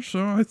trash,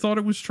 so I thought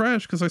it was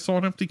trash because I saw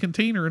an empty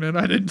container in it.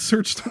 I didn't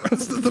search the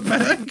rest of the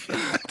bag.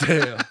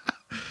 Damn.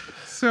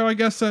 So I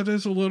guess that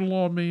is a little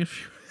on me.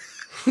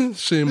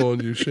 Shame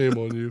on you. Shame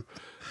on you.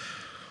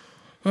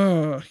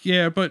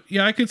 Yeah, but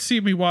yeah, I could see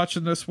me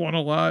watching this one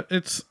a lot.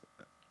 It's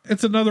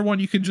another one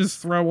you can just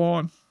throw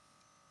on.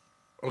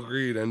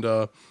 Agreed. And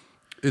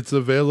It's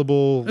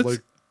available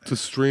to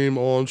stream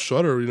on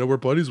Shudder. You know, we're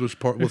buddies with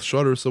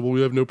Shudder, so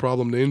we have no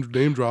problem name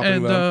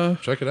dropping them.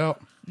 Check it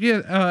out.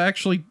 Yeah,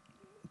 actually,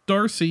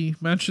 Darcy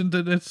mentioned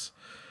that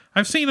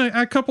I've seen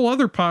a couple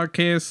other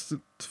podcasts.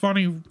 It's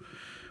funny, when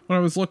I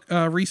was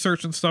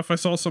researching stuff, I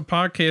saw some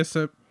podcasts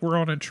that were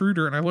on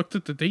Intruder, and I looked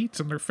at the dates,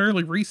 and they're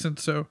fairly recent,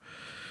 so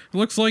it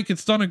looks like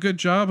it's done a good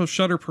job of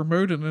Shudder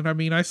promoting it. I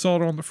mean, I saw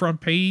it on the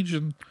front page,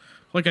 and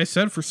like I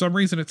said, for some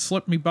reason it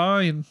slipped me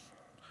by, and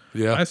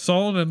I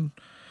saw it, and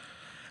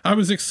I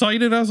was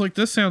excited. I was like,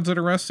 this sounds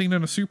interesting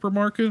in a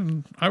supermarket,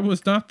 and I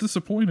was not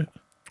disappointed.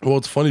 Well,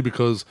 it's funny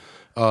because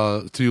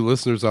to you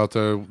listeners out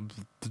there,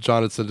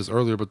 John had said this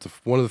earlier, but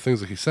one of the things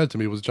that he said to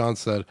me was, John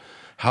said,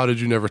 how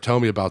did you never tell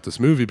me about this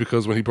movie?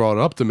 Because when he brought it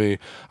up to me,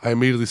 I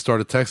immediately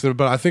started texting him.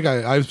 But I think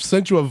I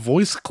sent you a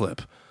voice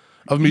clip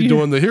of me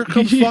doing the "Here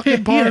comes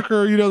fucking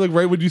Parker," you know, like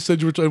right when you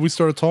said we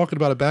started talking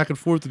about it back and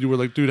forth, and you were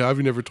like, "Dude, how have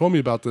you never told me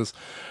about this?"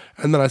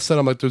 And then I said,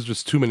 "I'm like, there's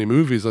just too many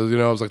movies." I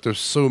was like,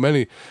 "There's so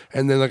many."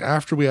 And then like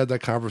after we had that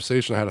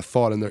conversation, I had a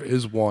thought, and there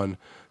is one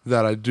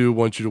that I do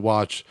want you to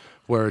watch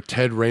where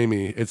Ted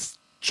Raimi. It's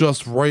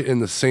just right in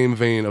the same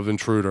vein of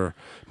Intruder.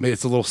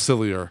 It's a little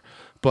sillier.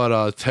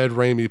 But Ted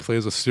Raimi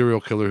plays a serial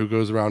killer who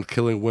goes around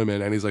killing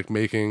women, and he's like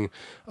making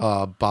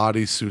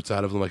body suits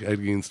out of them, like Ed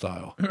Gein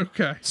style.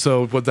 Okay.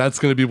 So, but that's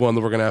going to be one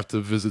that we're going to have to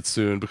visit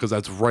soon because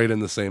that's right in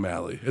the same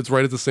alley. It's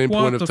right at the same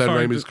point of Ted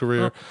Raimi's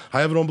career.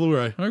 I have it on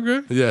Blu-ray.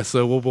 Okay. Yeah,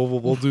 so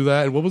we'll do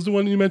that. And what was the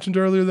one you mentioned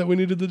earlier that we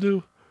needed to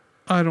do?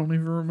 I don't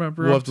even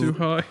remember. I'm too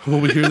high.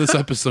 When we hear this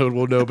episode,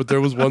 we'll know. But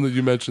there was one that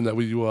you mentioned that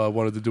we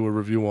wanted to do a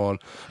review on.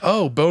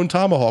 Oh, Bone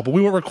Tomahawk. But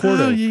we weren't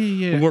recording. Oh,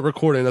 yeah. We weren't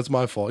recording. That's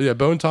my fault. Yeah,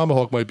 Bone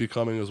Tomahawk might be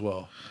coming as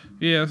well.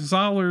 Yeah,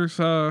 Zoller's.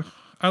 I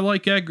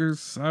like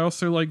Eggers. I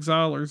also like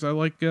Zoller's. I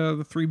like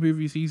the 3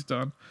 movies he's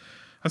done.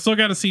 I still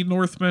got to see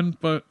Northman,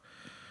 but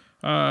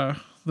the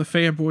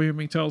fanboy in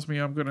me tells me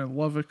I'm going to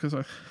love it because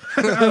I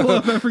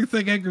love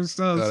everything Eggers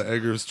does. Got an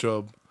Eggers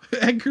chub.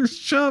 Eggers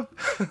chub.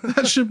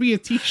 That should be a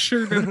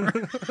t-shirt. Wear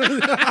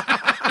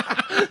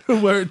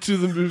it to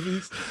the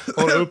movies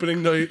on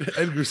opening night.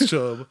 Eggers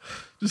chub.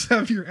 Just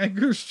have your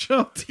Eggers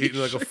chub t-shirt. Eating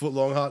like a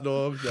foot-long hot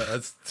dog. Yeah,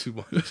 that's too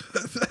much.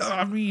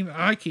 I mean,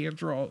 I can't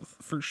draw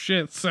for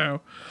shit, so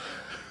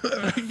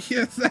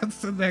yes, that's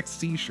the next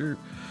t-shirt.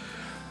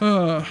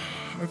 I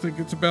think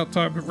it's about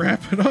time to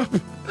wrap it up.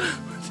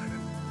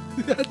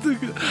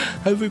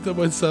 I think that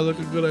might sound like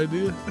a good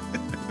idea.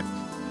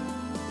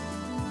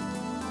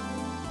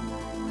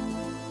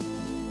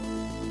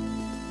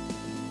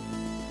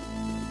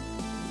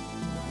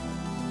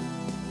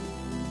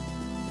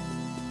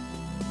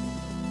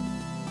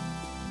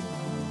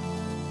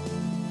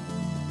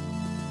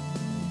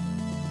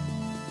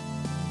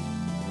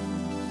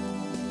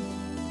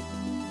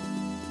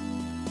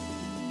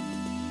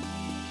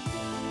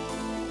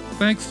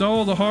 Thanks to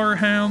all the horror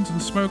hounds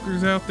and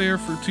smokers out there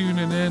for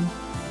tuning in.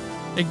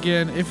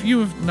 Again, if you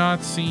have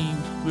not seen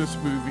this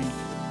movie,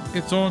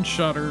 it's on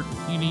Shudder.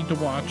 You need to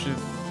watch it.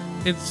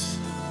 It's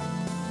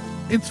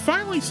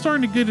finally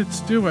starting to get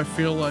its due, I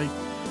feel like.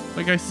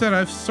 Like I said,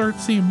 I've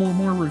started seeing more and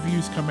more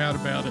reviews come out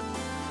about it.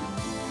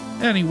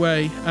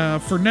 Anyway,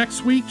 for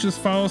next week, just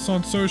follow us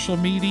on social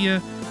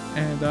media,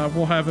 and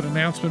we'll have an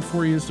announcement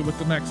for you as to what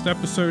the next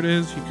episode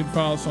is. You can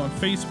follow us on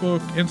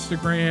Facebook,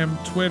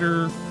 Instagram,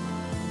 Twitter,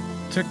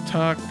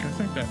 TikTok. I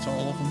think that's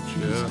all of them.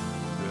 Jeez. Yeah.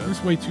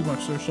 There's way too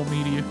much social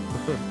media.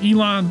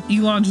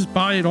 Elon just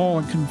buy it all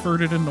and convert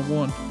it into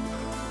one.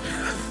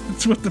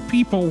 It's what the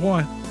people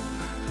want.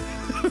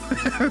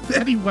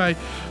 Anyway,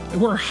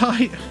 we're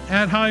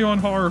at High on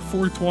Horror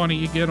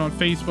 420 again on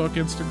Facebook,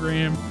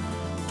 Instagram,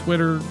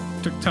 Twitter,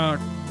 TikTok,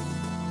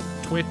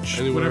 Twitch,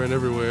 anywhere and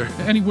everywhere.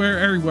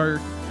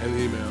 Everywhere. And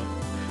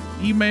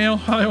Email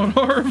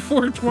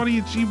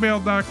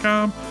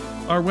highonhorror420@gmail.com.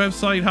 Our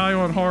website,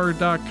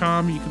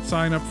 highonhorror.com. You can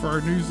sign up for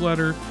our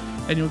newsletter,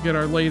 and you'll get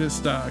our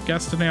latest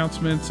guest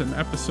announcements and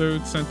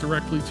episodes sent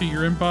directly to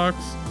your inbox.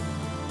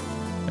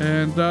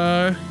 And,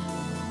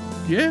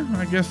 yeah,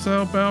 I guess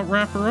that'll about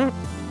wrap her up.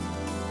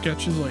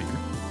 Catch you later.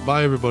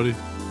 Bye, everybody.